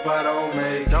 They hope I don't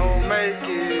make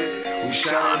it. We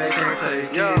shine, they can't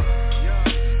take it.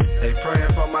 They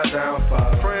praying for my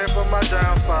downfall. Praying for my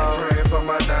downfall. They praying for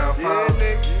my downfall. Yeah,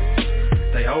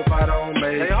 nigga. They hope I don't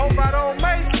make it. They hope I don't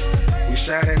make it. We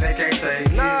shining, they can't take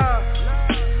it.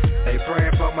 They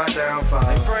praying for my downfall.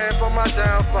 They praying for my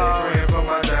downfall. They praying for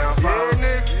my downfall. Yeah,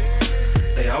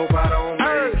 nigga. They hope I don't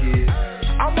make it.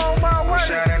 I'm on my way.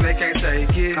 Shining, they can't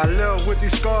take it. I live with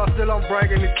these scars, still I'm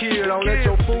bragging the kid. Don't let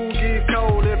your food get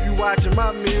cold if you watching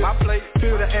my meal. My plate.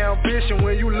 Feel the ambition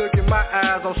when you look in my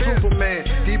eyes. I'm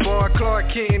Superman, D-Boy Clark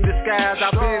Kent in disguise.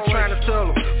 I've been trying to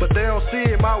tell them, but they don't see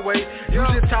it my way. You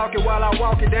just talking while I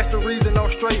walk it, that's the reason I'm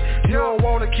straight. You don't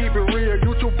wanna keep it real,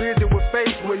 you too busy with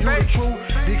face. When you the truth,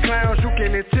 these clowns you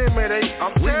can intimidate.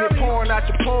 We been pouring out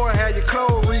your pour, have your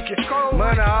clothes reeking.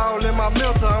 Money all in my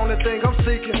milk, the only thing I'm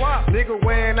seeking. Nigga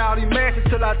wearing all these masks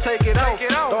till I take it off.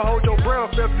 Don't hold your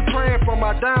breath if you praying for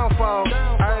my downfall.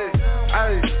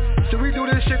 Hey, so we do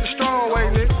this shit the strong way,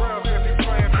 nigga.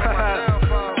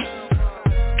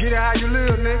 Get it how you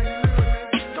live,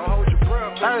 nigga. Don't hold your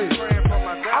breath. Hey,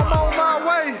 I'm on my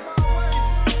way.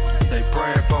 They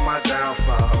praying for my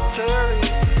downfall.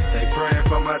 They praying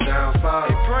for my downfall.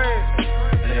 They praying.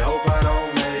 They hope I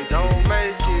don't make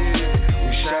it.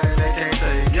 We shining, they can't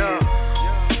take it.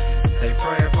 They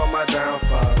praying for my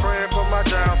downfall. Praying for my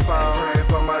downfall. They praying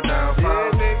for my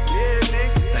downfall. Yeah,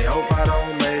 nigga. They hope I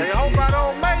don't make it. They hope I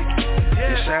don't make it.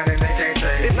 Yeah. They shining, they can't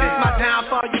take it. If it's my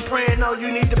downfall, you praying, no,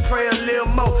 you need to pray a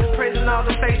little more. Praising all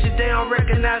the faces, they don't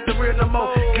recognize the real no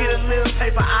more. Get a little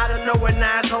paper out of nowhere,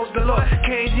 assholes galore.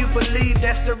 Can't you believe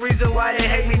that's the reason why they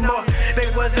hate me more? They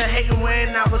wasn't hating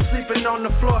when I was sleeping on the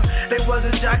floor. They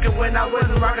wasn't jocking when I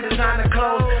wasn't rocking designer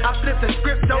clothes. I flipped the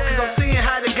script though, cause I'm seeing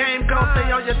how the game goes. Stay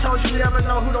on your toes, you never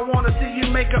know who don't wanna see you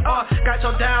make it up. Got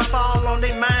your downfall on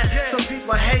their mind. Some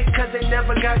people hate cause they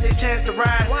never got their chance to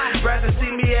ride. Rather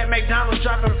see me at McDonald's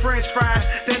dropping french fries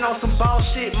than on some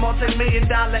bullshit,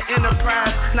 multi-million-dollar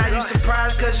enterprise. Now you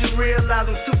surprised cause you realize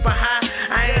I'm super high.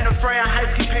 I ain't afraid, I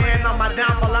hype keep paying on my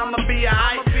downfall, I'ma be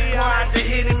alright. Pour out the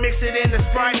hit and mix it in the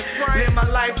Sprite. Live my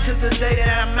life to the day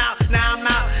that I'm out. Now I'm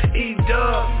out,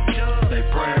 E-Dub. They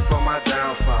praying for my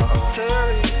downfall.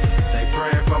 They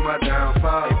praying for my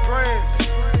downfall. They praying.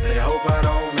 They hope I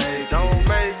don't make it.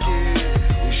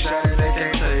 We shining, they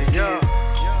can't take it.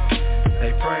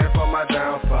 They praying for my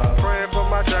downfall. Praying for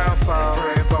my downfall. They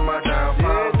praying for my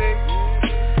downfall.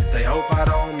 They hope I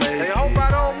don't make it. They hope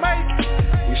I don't make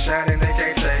it. We shining, they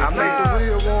can't take it. I make the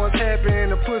real ones happy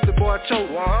and the pussy boy choke.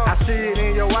 I see it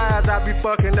in your eyes, I be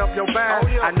fucking up your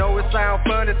vibe. I know it sound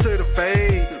funny to the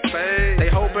fade. They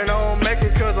hoping I don't make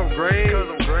it cause I'm great.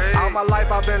 All my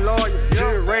life I've been loyal,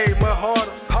 just raised much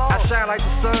harder. I shine like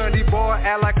the sun, these boys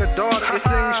act like a daughter. It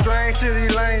seems strange to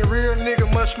these lame, real nigga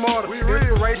much smarter.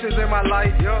 Inspirations in my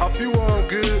life, a few of them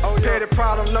good. Petty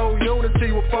problem, no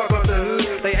unity will fuck up the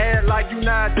hood. They act like you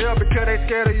not there because they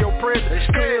scared of your presence.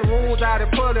 Clear rules out in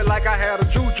public like I had a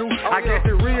juju. I guess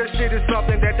the real shit is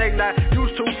something that they not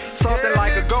used to. Something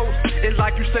like a ghost, it's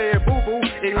like you said boo-boo.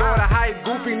 Ignore the hype,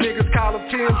 goofy niggas call them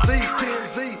TMZ.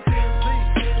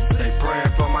 They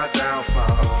praying for my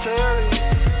downfall.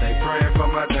 They praying for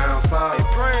my downfall. They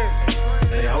praying.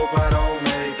 They hope I don't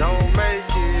make it.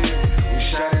 We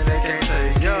shining, they can't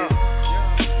take it.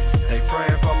 They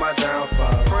praying for my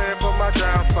downfall. Praying for my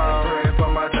downfall. They praying for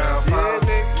my downfall.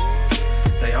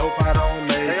 They hope I don't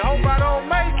make it. They hope I don't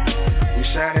make it. We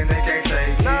shining, they can't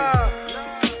take it.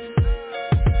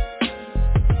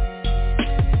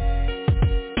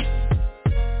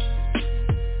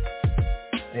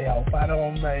 They hope I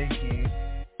don't make it.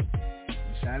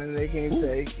 Shining, they can't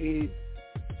take it.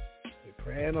 They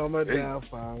praying on my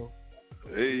downfall.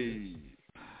 Hey.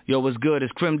 Yo, what's good?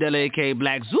 It's Creme Della, a.k.a.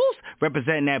 Black Zeus,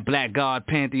 representing that Black God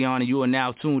Pantheon, and you are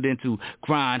now tuned into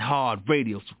Grindhard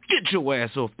Radio. So get your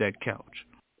ass off that couch.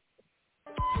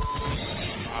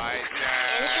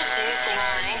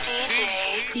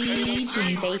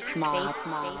 DJ Bass Mob.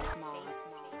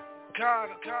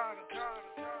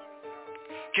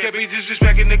 Can't be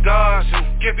disrespecting the gods.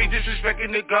 Can't be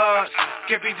disrespecting the gods.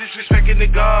 Can't be disrespecting the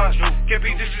gods. Can't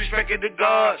be disrespecting the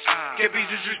gods. Can't be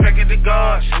disrespecting the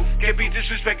gods. Can't be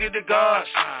disrespecting the gods.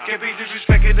 Can't be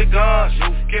disrespecting the gods.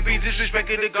 Can't be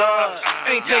disrespecting the gods.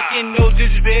 Ain't taking no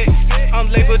disrespect.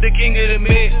 I'm labeled the king of the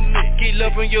mid. Get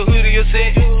love from your hood or your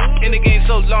set. In the game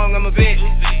so long, I'm a vet.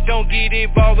 Don't get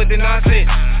involved with the nonsense.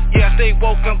 Yeah, I stay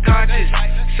woke, I'm conscious.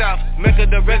 South Mecca,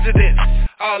 the resident.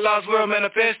 All lost world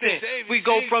manifesting. We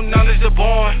go from knowledge to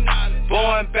born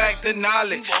back to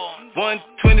knowledge.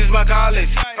 120 is my college.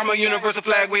 I'm a universal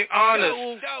flag with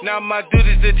honors. Now my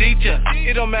duty's to teach ya.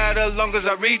 It don't matter as long as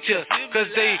I reach ya. Cause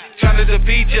they tryna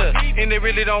defeat ya, and they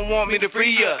really don't want me to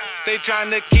free ya. They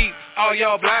tryna keep all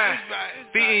y'all blind.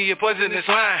 Feeding your poisonous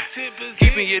line,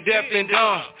 keeping you deaf and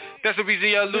dumb. That's the reason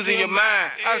you're losing your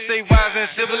mind. I stay wise and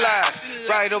civilized,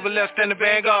 right over left and the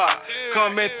vanguard.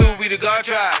 Coming through, we the God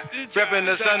tribe, repping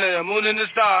the sun and the moon and the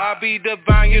star. I be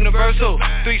divine universal,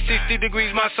 360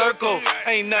 degrees my circle.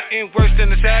 Ain't nothing worse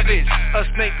than the savage, a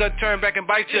snake could turn back and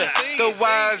bite ya. The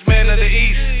wise man of the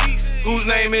east, whose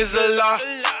name is Allah,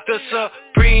 the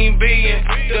supreme being,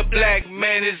 the black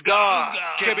man is God.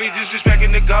 Can't be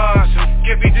disrespecting the gods,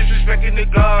 can't be disrespecting the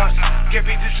gods, can't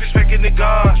be disrespecting the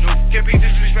gods, can't be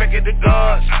disrespecting the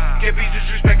gods, can't be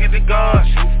disrespecting the gods,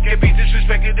 can't be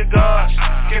disrespecting the gods,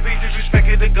 can't be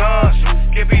disrespecting the gods,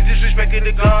 can't be disrespecting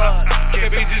the gods,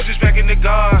 can't be disrespecting the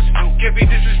gods, can't be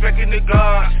disrespecting the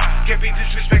gods, can't be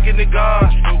disrespecting the gods,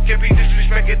 can't be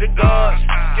disrespecting the gods,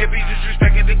 can't be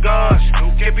disrespecting the gods,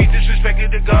 can't be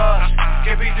disrespecting the gods,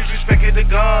 can't be disrespecting the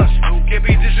gods, can't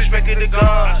be disrespecting the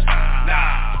gods.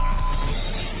 Nah.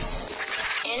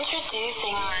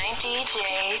 Introducing my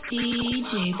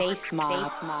DJ Bass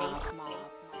Mob.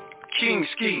 King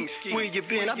Ski, where you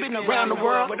been? I've been around the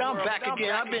world, but I'm back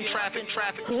again. I've been traffic.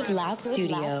 Good Loud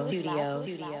Studio.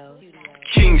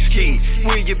 King Ski,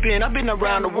 where you been? I've been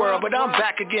around the world, but I'm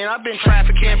back again. I've been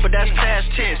trafficking, but that's past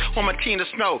tense. On my Tina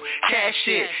Snow, cash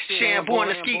shit, Shambo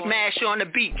and the skeet, mash on the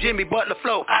beat, Jimmy Butler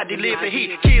flow, I deliver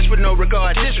heat. Kids with no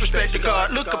regard, disrespect the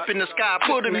guard. Look up in the sky,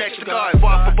 put them next to guard,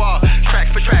 bar for bar,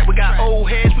 track for track. We got old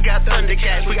heads, we got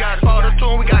Thundercats, we got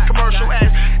auto-tune, we got commercial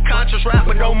ads. Conscious rap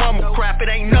with no mumble crap, it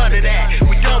ain't none of that.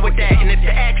 We done with that, and if you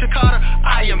ask a Carter,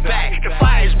 I am back. The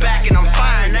fire's back, and I'm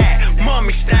firing that.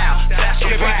 Mummy style, that's a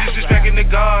rap. Disrespecting the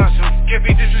gods, can't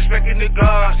be disrespecting the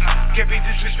gods, can't be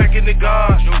disrespecting the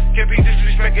gods, can't be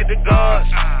disrespecting the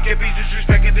gods, can't be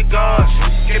disrespecting the gods,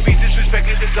 can't be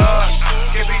disrespecting the gods,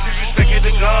 can't be disrespecting the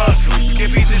gods,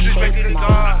 can't be disrespecting the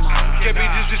gods, can't be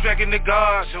disrespecting the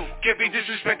gods, can't be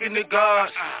disrespecting the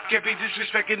gods, can't be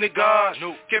disrespecting the gods,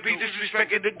 can't be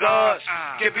disrespecting the gods,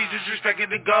 can't be disrespecting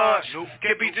the gods,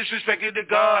 can't be disrespecting the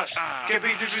gods, can't be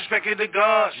disrespecting the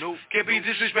gods, can't be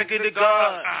disrespecting the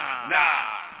gods. Nah.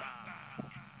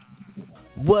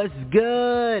 What's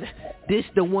good? This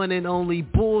the one and only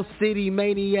Bull City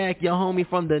Maniac, your homie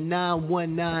from the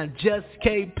 919, Just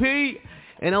KP.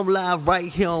 And I'm live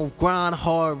right here on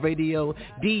Grindhard Radio,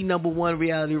 the #1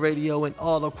 reality radio and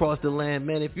all across the land.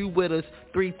 Man, if you with us,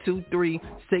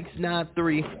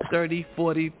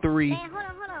 323-693-3043. Man,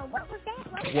 hold on. What was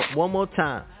that? One more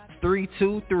time.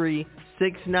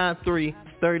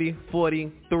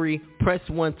 323-693-3043. Press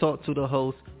 1, talk to the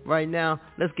host. Right now,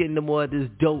 let's get into more of this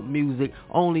dope music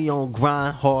only on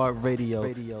Grindhard Radio.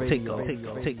 Take off.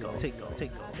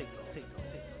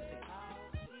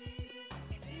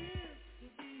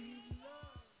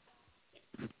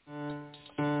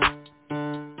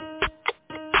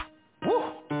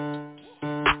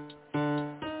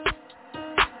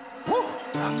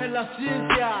 Dame la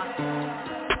ciencia.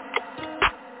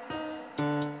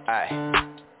 Ay.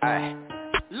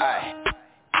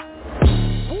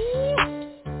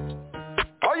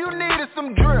 All you need is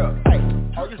some drill.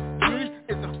 All you need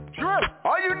is a drill.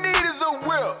 All you need is a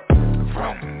whip.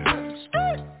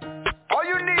 All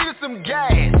you need is some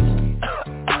gas.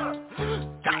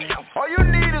 All you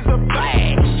need is a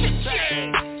bag.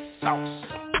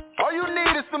 All you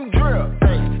need is some drill.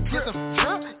 Get some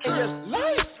drill in your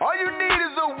life. All you need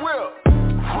is a whip.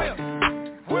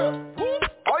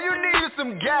 All you need is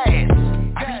some gas.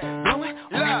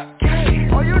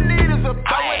 All you need is a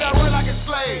bag. I run like a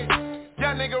slave.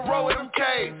 Young nigga roll with them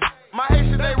K's. My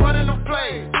Haitians, they running them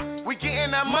plays. We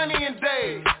getting that money in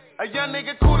days. A young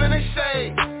nigga cool in the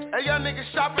shade. A young nigga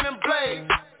shopping in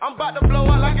blades. I'm about to blow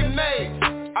out like a nade.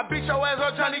 I beat your ass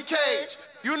on Johnny Cage.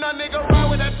 You know nigga ride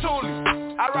with that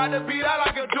toolie. I ride the beat out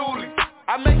like a dually.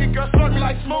 I make a girl slurp me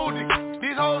like smoothie.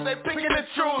 These hoes, they picking and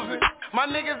choosing. My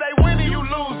niggas, they winning, you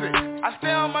losing. I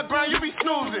stay on my grind, you be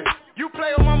snoozing. You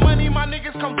play with my money, my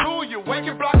niggas come through you. Wake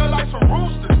and block her like some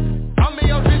roosters. I'm in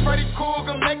your bitch, Freddy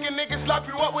Cougar, making niggas slap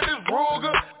you up with this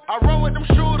Ruger. I run with them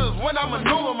shooters when I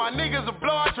maneuver. My niggas will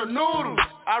blow out your noodles.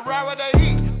 I ride with they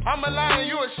heat. I'm a lion,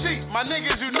 you a sheep. My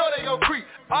niggas, you know they go creep.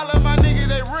 All of my niggas,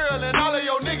 they real, and all of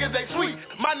your niggas, they sweet.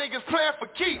 My niggas playing for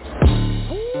keeps.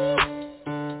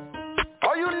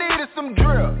 All you need is some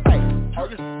drill. All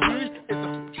you need is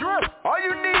a drill. All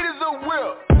you need is a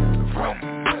whip.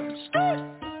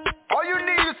 All you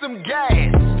need is some gas.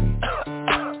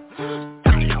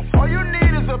 All you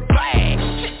need is a bag.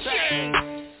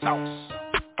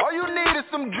 All you need is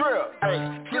some drill.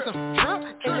 Get some drill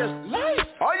in your life.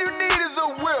 All you need is a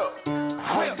whip.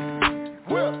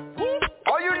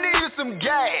 All you need is some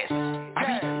gas.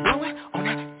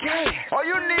 All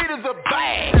you need is a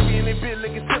bag. Every in that bitch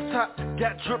looking tip top.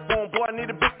 Got drip on board. need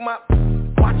a big mop.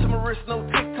 Watching my wrist, no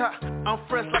TikTok. I'm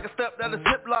fresh like a step out of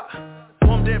Ziploc.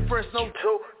 Bum dead fresh, no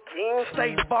choke.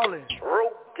 Stay ballin'.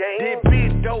 Rope game. Did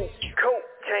big dope.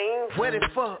 Cocaine. Wet it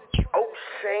fuck.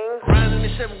 Ocean. Grinding the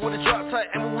Chevy with a drop top.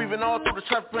 And we weaving all through the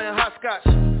trap playing hopscotch.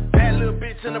 Bad little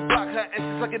bitch in the block hot. And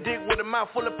she suck a dick with a mouth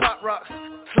full of pop rocks.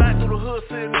 Slide through the hood,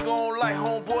 see a nigga on like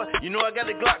homeboy. You know I got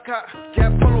the Glock cop.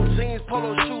 Got polo jeans,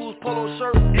 polo shoes, polo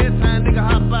shirt. Every time nigga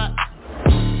hop out.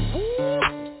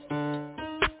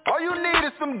 All you need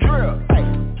is some drip. Hey,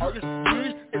 all you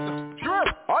need is a drip.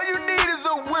 All you need is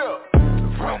a whip.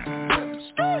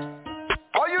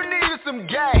 All you need is some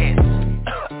gas.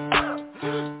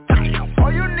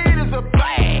 All you need is a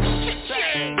bag.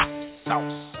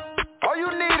 All you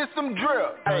need is some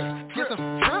drip. Hey, get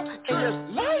some drip in your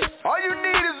life. All you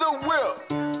need is a whip.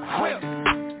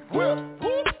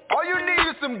 All you need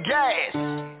is some gas.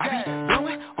 I be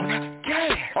blowing on that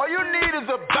gas. All you need is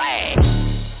a bag.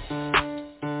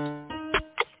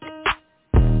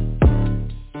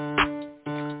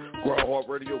 Grindhard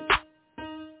Radio.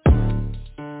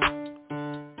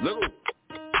 Little.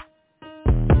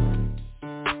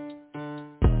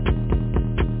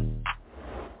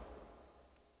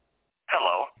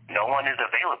 Hello, no one is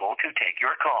available to take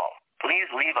your call. Please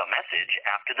leave a message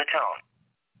after the tone.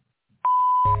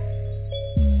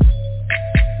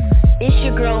 It's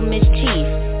your girl, Miss Chief,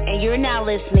 and you're now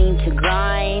listening to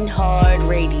Grindhard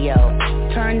Radio.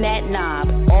 Turn that knob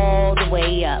all the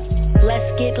way up.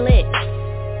 Let's get lit.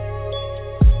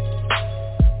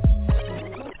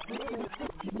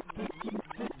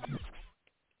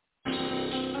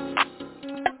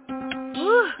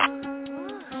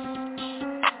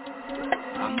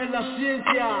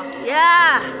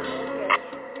 Yeah.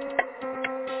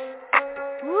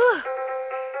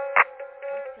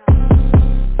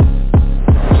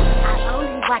 I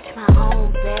only watch my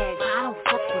own bag. I don't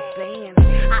fuck with bands.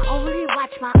 I only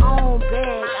watch my own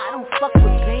bag. I don't fuck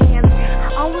with bands.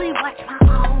 I only watch my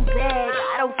own bag.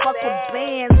 I don't fuck with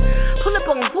bands. Pull up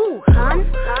on who, hun?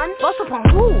 Bust up on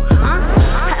who, huh?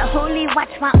 I only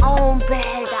watch my own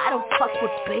bag. I don't fuck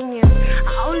with bands.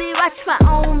 I only watch my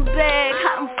own bag.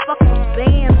 I don't fuck with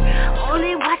bands. I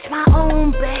only watch my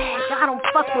own bag. I don't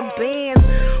fuck with bands.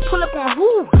 Pull up on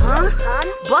who, huh?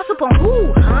 Bust up on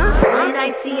who, huh? When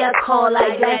I see a call,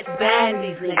 I let's ban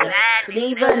these niggas.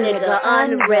 Leave a nigga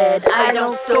unread. I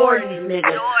don't store these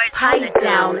niggas. Pipe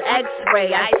down,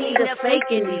 X-ray. I see the fake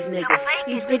in these niggas.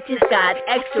 These bitches got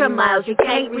extra miles. You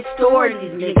can't restore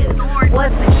these niggas.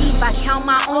 What's the keep? I count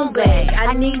my own bag.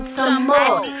 I need some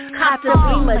more. Caught the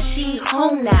beamer, she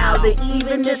home now to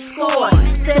even the score.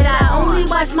 Said I only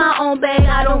watch my own bag.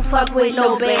 I don't fuck with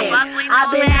no bag.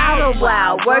 I've been out a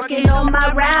while working on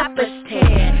my rapper's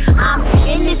tan. I'm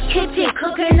in this kitchen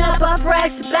cooking up a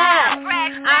fresh bag.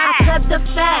 I cut the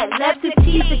fat, left the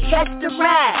cheese to catch the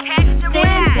rat.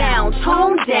 Stand down,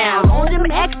 tone down on them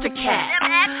extra cats.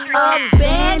 A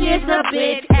band is a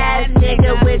bitch ass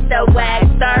nigga with the wax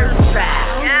thirst trap.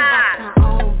 I only watch my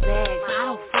own bag. I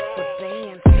don't fuck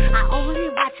with bands. I only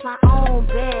watch my own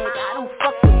bag. I don't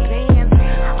fuck with bands. I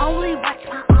only watch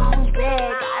my own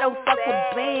bag. I don't fuck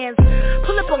with bands.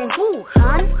 Pull up on who,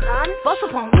 hun? Bust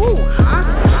up on who, huh?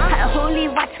 I only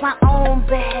watch my own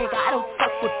bag. I don't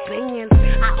fuck with bands.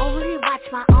 I only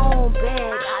watch my own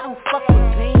bag. I don't fuck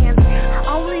with bands. I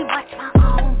only watch my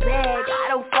own bag. I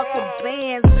don't fuck with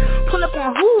bands. Pull up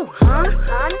on who, huh?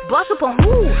 Bust up on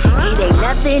who, huh? It ain't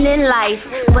nothing in life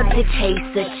but to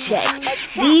chase a check.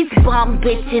 These bum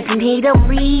bitches need a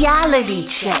reality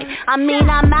check. I mean,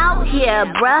 I'm out here,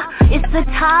 bruh. It's the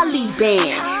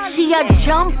Taliban. See a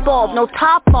jump off, no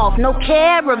top off, no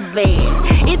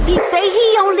caravan. If he say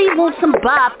he only wants some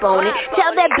bop on it,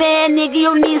 tell that band nigga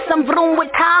you'll need some vroom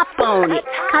with top on it.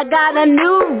 I got a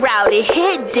new route, it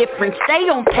hit different, stay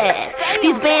on path.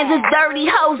 These bands is dirty,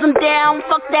 hose them down,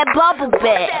 fuck that bubble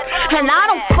bath. And I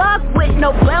don't fuck with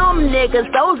no bum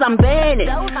niggas, those I'm banning.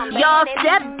 Y'all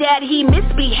stepdad, he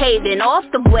misbehaving off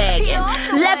the wagon.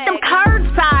 Left them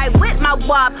curbside with my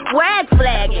wop, wag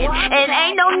flagging. And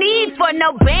ain't no need for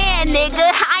no band,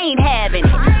 nigga, I ain't having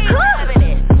it. I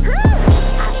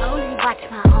only watch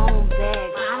my own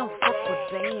bag, I don't fuck with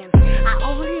bands. I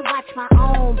only watch my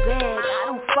own bag, I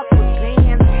don't fuck with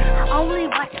bands. I only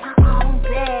watch my own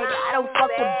bag, I don't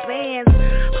fuck with bands.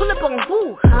 Pull up on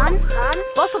who, hun?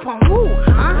 Bust up on who,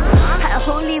 huh? I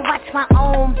only watch my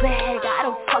own bag, I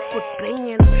don't fuck with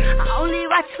bands. I only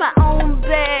watch my own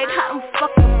bag, I don't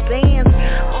fuck with bands.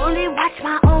 I only watch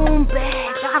my own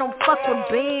bag, I don't fuck with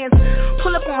bands.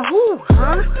 Pull up on who,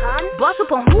 huh? Bust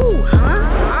up on who,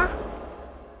 huh?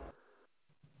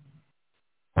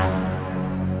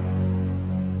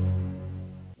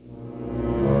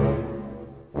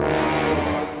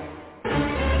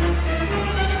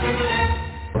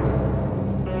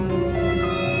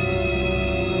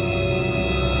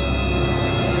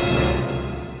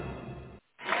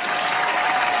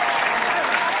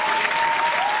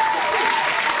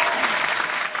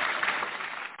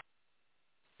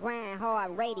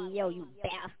 Grindhard Radio, you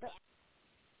bastard.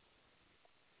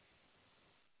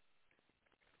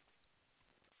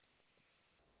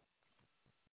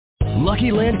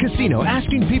 Lucky Land Casino,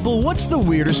 asking people, what's the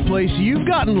weirdest place you've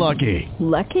gotten lucky?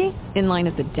 Lucky? In line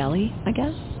at the deli, I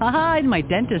guess? Aha, in my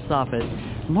dentist's office.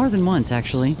 More than once,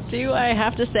 actually. Do I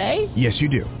have to say? Yes, you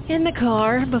do. In the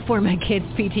car before my kids'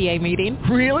 PTA meeting.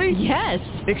 Really? Yes.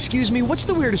 Excuse me, what's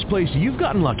the weirdest place you've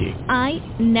gotten lucky? I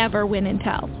never win and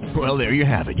tell. Well, there you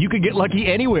have it. You can get lucky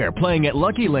anywhere, playing at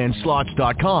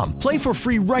LuckyLandSlots.com. Play for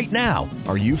free right now.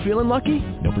 Are you feeling lucky?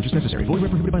 No purchase necessary. Void where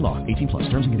prohibited by law. 18+.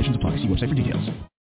 Terms and conditions apply. See website for details.